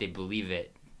 even if they believe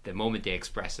it, the moment they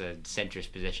express a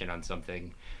centrist position on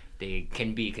something, they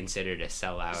can be considered a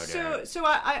sellout. So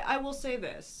I will say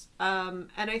this, and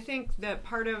I think that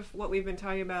part of what we've been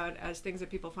talking about as things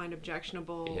that people find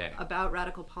objectionable about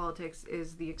radical politics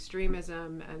is the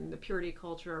extremism and the purity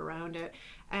culture around it.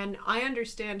 And I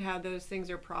understand how those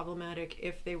things are problematic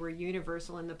if they were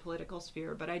universal in the political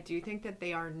sphere, but I do think that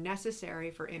they are necessary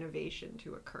for innovation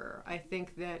to occur. I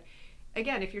think that,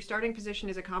 again, if your starting position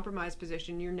is a compromise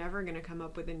position, you're never going to come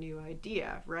up with a new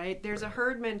idea, right? There's a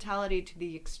herd mentality to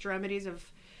the extremities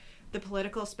of the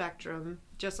political spectrum,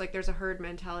 just like there's a herd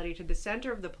mentality to the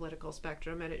center of the political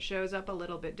spectrum, and it shows up a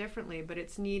little bit differently, but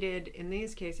it's needed in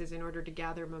these cases in order to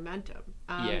gather momentum.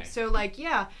 So,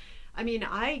 I mean,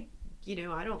 I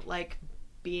don't like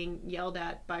being yelled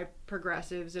at by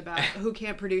progressives about who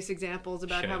can't produce examples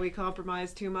about how we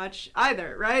compromise too much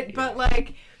either, right? Yeah.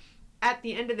 But, at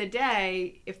the end of the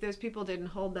day, if those people didn't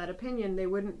hold that opinion, they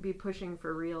wouldn't be pushing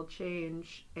for real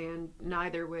change, and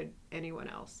neither would anyone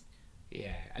else.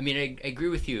 Yeah, I mean, I agree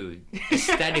with you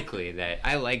aesthetically that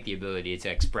I like the ability to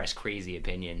express crazy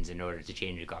opinions in order to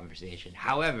change a conversation.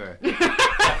 However,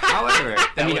 obviously,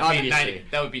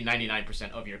 that would be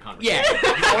 99% of your conversation.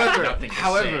 Yeah.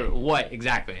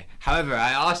 However,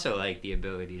 I also like the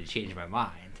ability to change my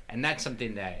mind, and that's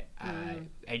something that I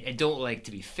don't like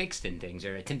to be fixed in things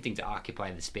or attempting to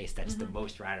occupy the space that's the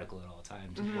most radical at all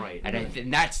times. Right.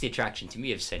 And that's the attraction to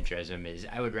me of centrism, is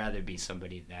I would rather be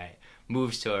somebody that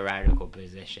moves to a radical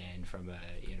position from a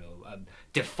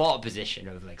default position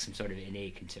of like some sort of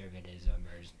innate conservatism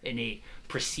or innate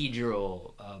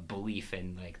procedural belief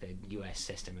in like the U.S.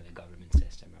 system or the government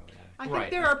system or whatever. I think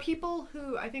there are people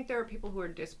who are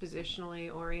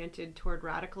dispositionally oriented toward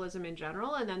radicalism in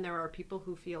general, and then there are people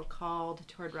who feel called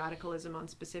toward radicalism on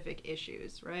specific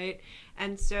issues, right?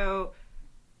 And so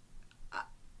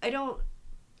I don't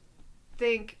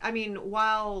think,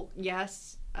 while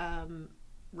yes,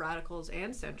 radicals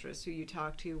and centrists who you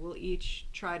talk to will each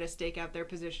try to stake out their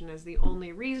position as the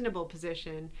only reasonable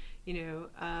position,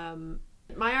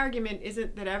 my argument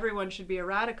isn't that everyone should be a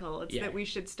radical. It's that we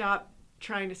should stop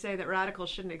trying to say that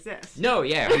radicals shouldn't exist. No,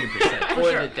 yeah, 100%.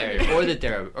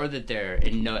 Or that they're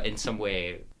in some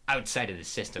way outside of the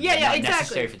system. Yeah, They're yeah, not exactly.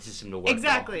 necessary for the system to work.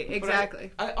 Exactly, But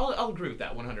exactly. I'll agree with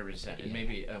that 100%. And Yeah.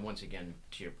 maybe, once again,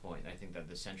 to your point, I think that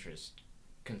the centrist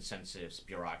consensus,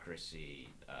 bureaucracy,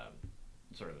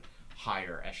 sort of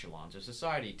higher echelons of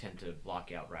society tend to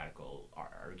block out radical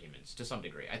arguments to some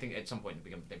degree. I think at some point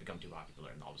they become too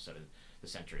popular, and all of a sudden the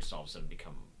centrists all of a sudden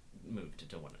become moved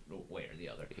to one way or the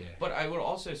other. Yeah. But I would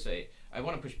also say I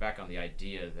want to push back on the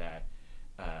idea that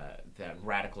that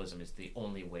radicalism is the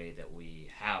only way that we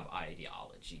have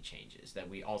ideology changes. That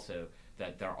we also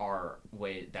that there are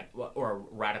ways that or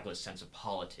a radicalist sense of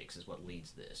politics is what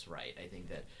leads this, right? I think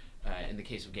that in the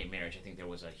case of gay marriage, I think there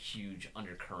was a huge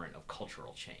undercurrent of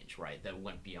cultural change, right? That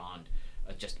went beyond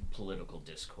just political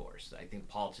discourse. I think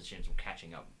politicians were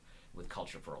catching up with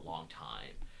culture for a long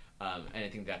time. And I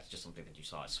think that's just something that you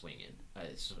saw a swing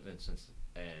in. Since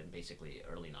basically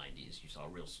early 90s, you saw a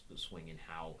real swing in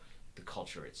how the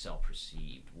culture itself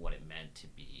perceived what it meant to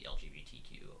be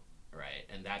LGBTQ, right?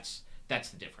 And that's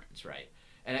the difference, right?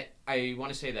 And I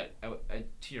want to say that,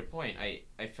 to your point,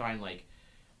 I find like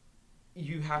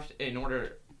you have to, in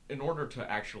order to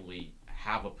actually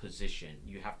have a position,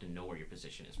 you have to know where your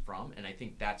position is from. And I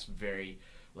think that's very,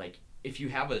 like, if you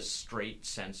have a straight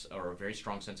sense or a very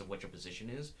strong sense of what your position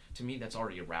is, to me, that's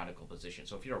already a radical position.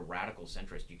 So if you're a radical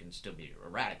centrist, you can still be a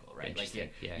radical, right? Like,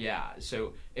 yeah.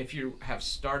 So if you have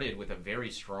started with a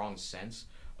very strong sense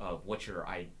of what your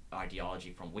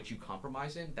ideology from which you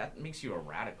compromise in, that makes you a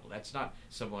radical. That's not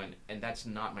someone, and that's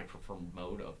not my preferred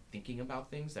mode of thinking about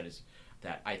things.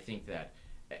 I think that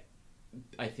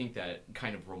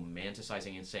kind of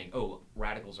romanticizing and saying, oh,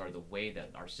 radicals are the way that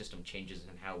our system changes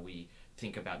and how we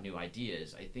think about new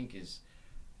ideas, I think is,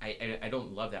 I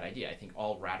don't love that idea. I think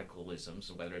all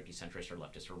radicalisms, whether it be centrist or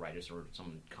leftist or rightist or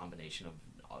some combination of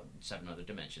 7 other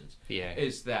dimensions,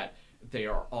 is that they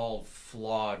are all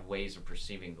flawed ways of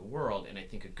perceiving the world. And I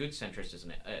think a good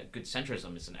centrism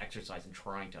is an exercise in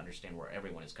trying to understand where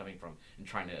everyone is coming from and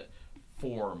trying to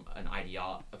form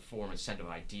a set of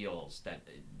ideals that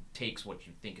takes what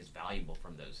you think is valuable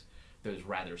from those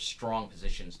rather strong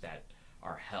positions that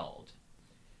are held.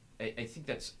 I think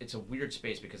it's a weird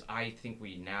space because I think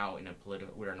we're in a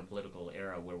political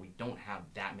era where we don't have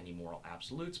that many moral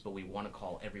absolutes, but we want to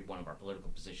call every one of our political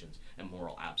positions a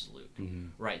moral absolute,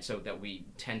 right? So that we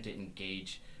tend to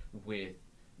engage with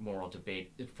moral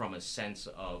debate from a sense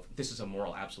of this is a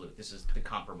moral absolute, this is the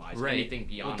compromise. Right. Anything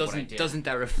beyond well, what I did, doesn't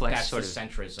that reflect that's sort the of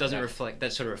centrism? Doesn't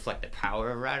reflect the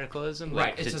power of radicalism?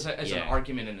 Right. Like, It's an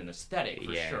argument and an aesthetic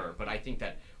for sure. But I think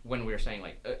that when we're saying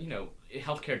like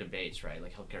healthcare debates, right?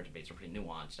 Like healthcare debates are pretty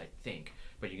nuanced, I think.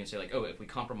 But you can say like, oh, if we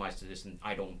compromise to this, and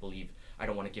I don't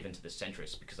want to give in to the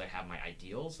centrists because I have my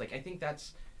ideals. Like I think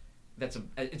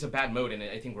it's a bad mode, and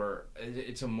I think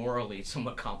it's a morally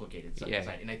somewhat complicated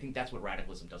society, and I think that's what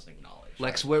radicalism doesn't acknowledge.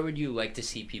 Lex, where would you like to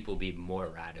see people be more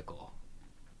radical?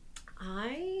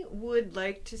 I would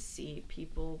like to see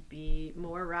people be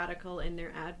more radical in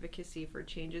their advocacy for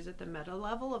changes at the meta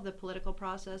level of the political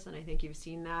process, and I think you've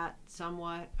seen that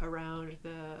somewhat around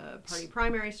the party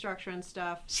primary structure and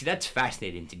stuff. See, that's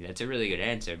fascinating to me. That's a really good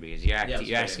answer because you're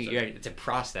asking it's a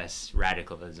process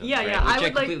radicalism. Yeah, right? yeah, Which I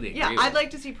completely agree with. I'd like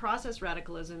to see process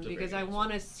radicalism because I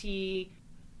want to see.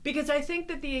 Because I think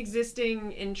that the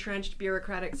existing entrenched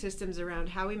bureaucratic systems around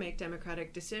how we make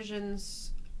democratic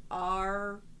decisions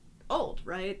are old,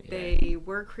 right? Yeah. They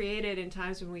were created in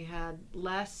times when we had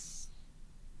less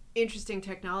interesting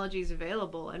technologies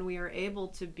available, and we are able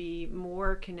to be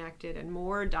more connected and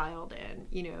more dialed in,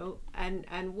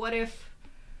 and what if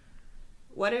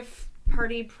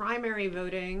party primary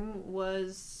voting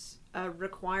was a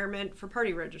requirement for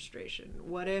party registration?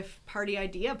 What if party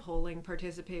idea polling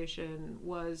participation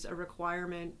was a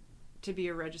requirement to be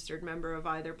a registered member of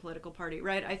either political party,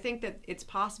 right? I think that it's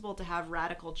possible to have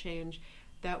radical change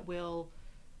that will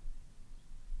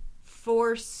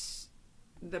force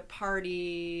the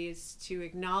parties to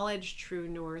acknowledge true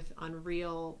north on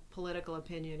real political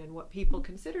opinion and what people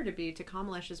consider to be, to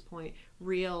Kamalesh's point,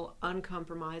 real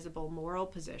uncompromisable moral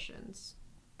positions.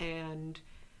 And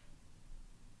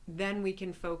then we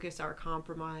can focus our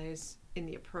compromise in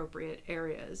the appropriate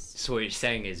areas. So what you're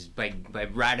saying is by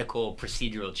radical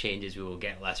procedural changes, we will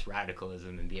get less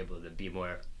radicalism and be able to be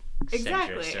more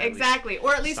Exactly.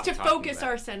 Or at least to focus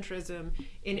our centrism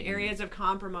in areas of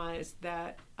compromise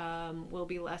that will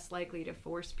be less likely to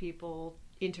force people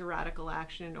into radical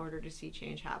action in order to see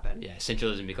change happen. Yeah,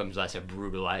 centralism becomes less a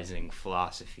brutalizing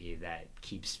philosophy that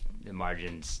keeps the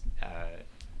margins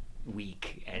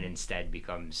weak, and instead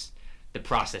becomes the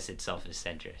process itself is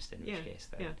centrist, in which case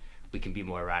we can be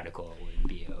more radical and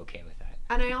be okay with that.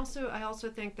 And I also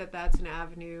think that that's an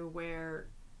avenue where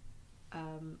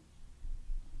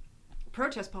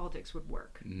protest politics would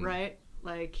work, Mhm. right?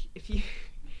 Like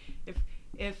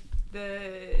if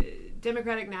the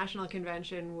Democratic National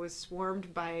Convention was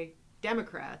swarmed by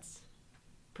Democrats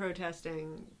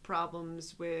protesting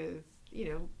problems with,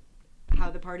 how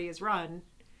the party is run,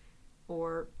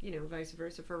 or, vice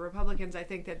versa for Republicans, I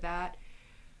think that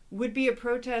would be a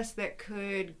protest that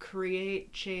could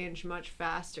create change much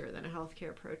faster than a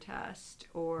healthcare protest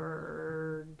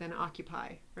or than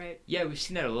Occupy, right? Yeah, we've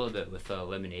seen that a little bit with the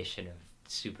elimination of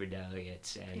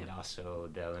superdelegates and also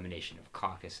the elimination of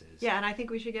caucuses. Yeah, and I think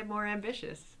we should get more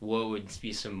ambitious. What would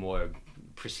be some more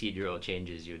procedural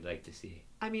changes you would like to see?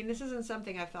 I mean, this isn't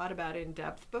something I've thought about in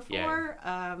depth before,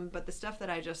 but the stuff that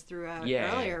I just threw out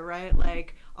earlier, right?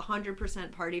 Like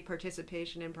 100% party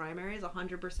participation in primaries,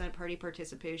 100% party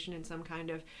participation in some kind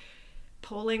of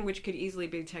polling, which could easily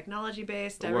be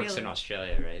technology-based. It works in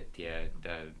Australia, right?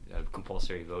 The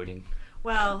compulsory voting.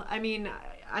 Well, I mean,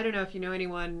 I don't know if you know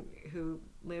anyone who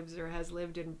lives or has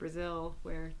lived in Brazil,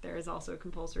 where there is also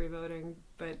compulsory voting,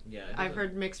 but I've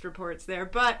heard mixed reports there.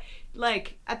 But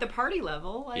like at the party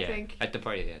level, I think at the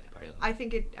party level, I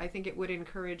think it would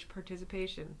encourage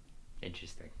participation.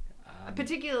 Interesting.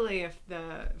 Particularly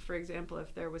for example,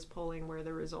 if there was polling where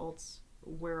the results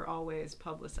were always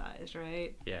publicized,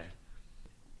 right? Yeah.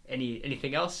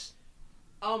 Anything else?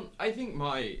 I think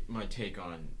my take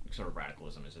on sort of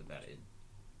radicalism is that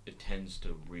it tends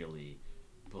to really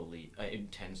believe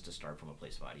it tends to start from a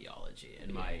place of ideology,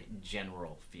 and my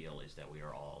general feel is that we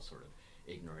are all sort of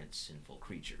ignorant, sinful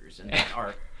creatures, and that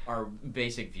our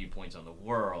basic viewpoints on the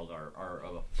world are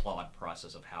a flawed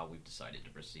process of how we've decided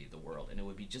to perceive the world, and it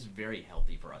would be just very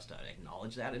healthy for us to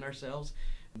acknowledge that in ourselves.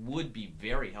 Would be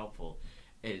very helpful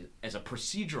as a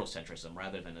procedural centrism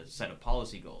rather than a set of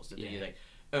policy goals. To be like,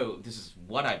 oh, this is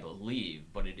what I believe,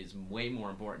 but it is way more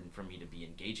important for me to be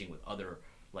engaging with other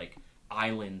like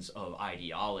islands of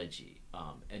ideology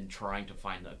and trying to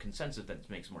find a consensus that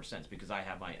makes more sense, because I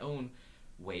have my own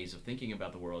ways of thinking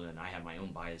about the world and I have my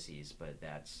own biases, but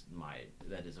that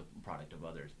is a product of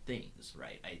other things,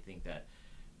 right? I think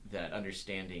that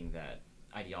understanding that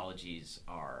ideologies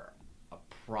are a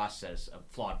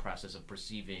flawed process of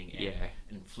perceiving and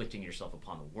inflicting yourself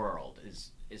upon the world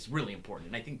is really important,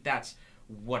 and I think that's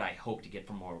what I hope to get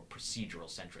from more procedural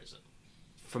centrism.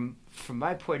 From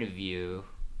my point of view,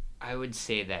 I would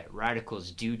say that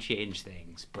radicals do change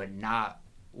things, but not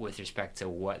with respect to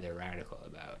what they're radical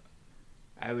about.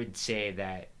 I would say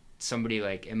that somebody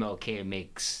like MLK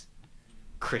makes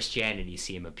Christianity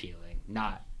seem appealing,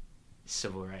 not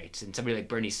civil rights. And somebody like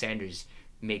Bernie Sanders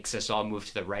makes us all move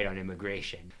to the right on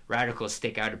immigration. Radicals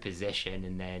stick out a position,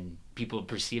 and then people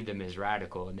perceive them as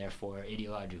radical and therefore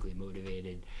ideologically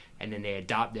motivated, and then they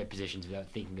adopt their positions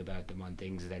without thinking about them on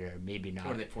things that are maybe not.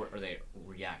 Or they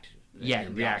react.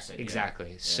 React,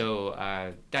 exactly. Yeah.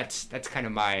 So that's kind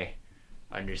of my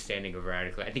understanding of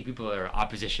radical. I think people are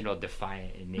oppositional,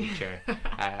 defiant in nature,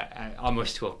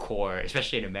 almost to a core,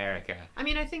 especially in America. I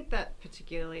mean, I think that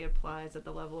particularly applies at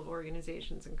the level of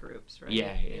organizations and groups, right?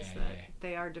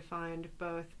 They are defined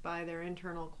both by their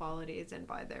internal qualities and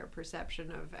by their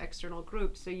perception of external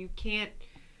groups. So you can't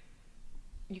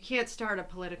start a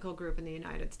political group in the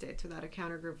United States without a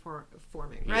countergroup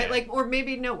forming, right? Like, or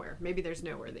maybe nowhere. Maybe there's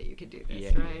nowhere that you could do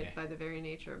this, right? By the very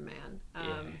nature of man.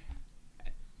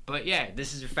 But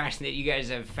this is fascinating. You guys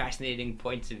have fascinating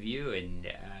points of view,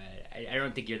 and I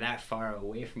don't think you're that far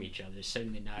away from each other.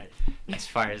 Certainly not as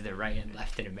far as the right and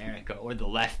left in America, or the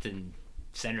left and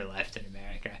center left in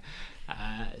America.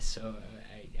 So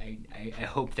I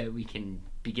hope that we can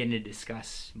begin to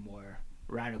discuss more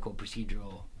radical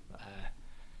procedural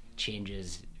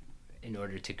changes in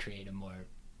order to create a more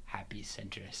happy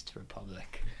centrist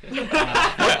republic.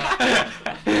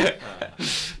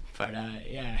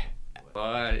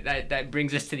 Well, that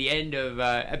brings us to the end of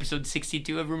episode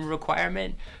 62 of Room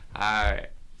Requirement.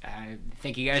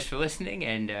 Thank you guys for listening,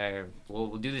 and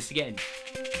we'll do this again.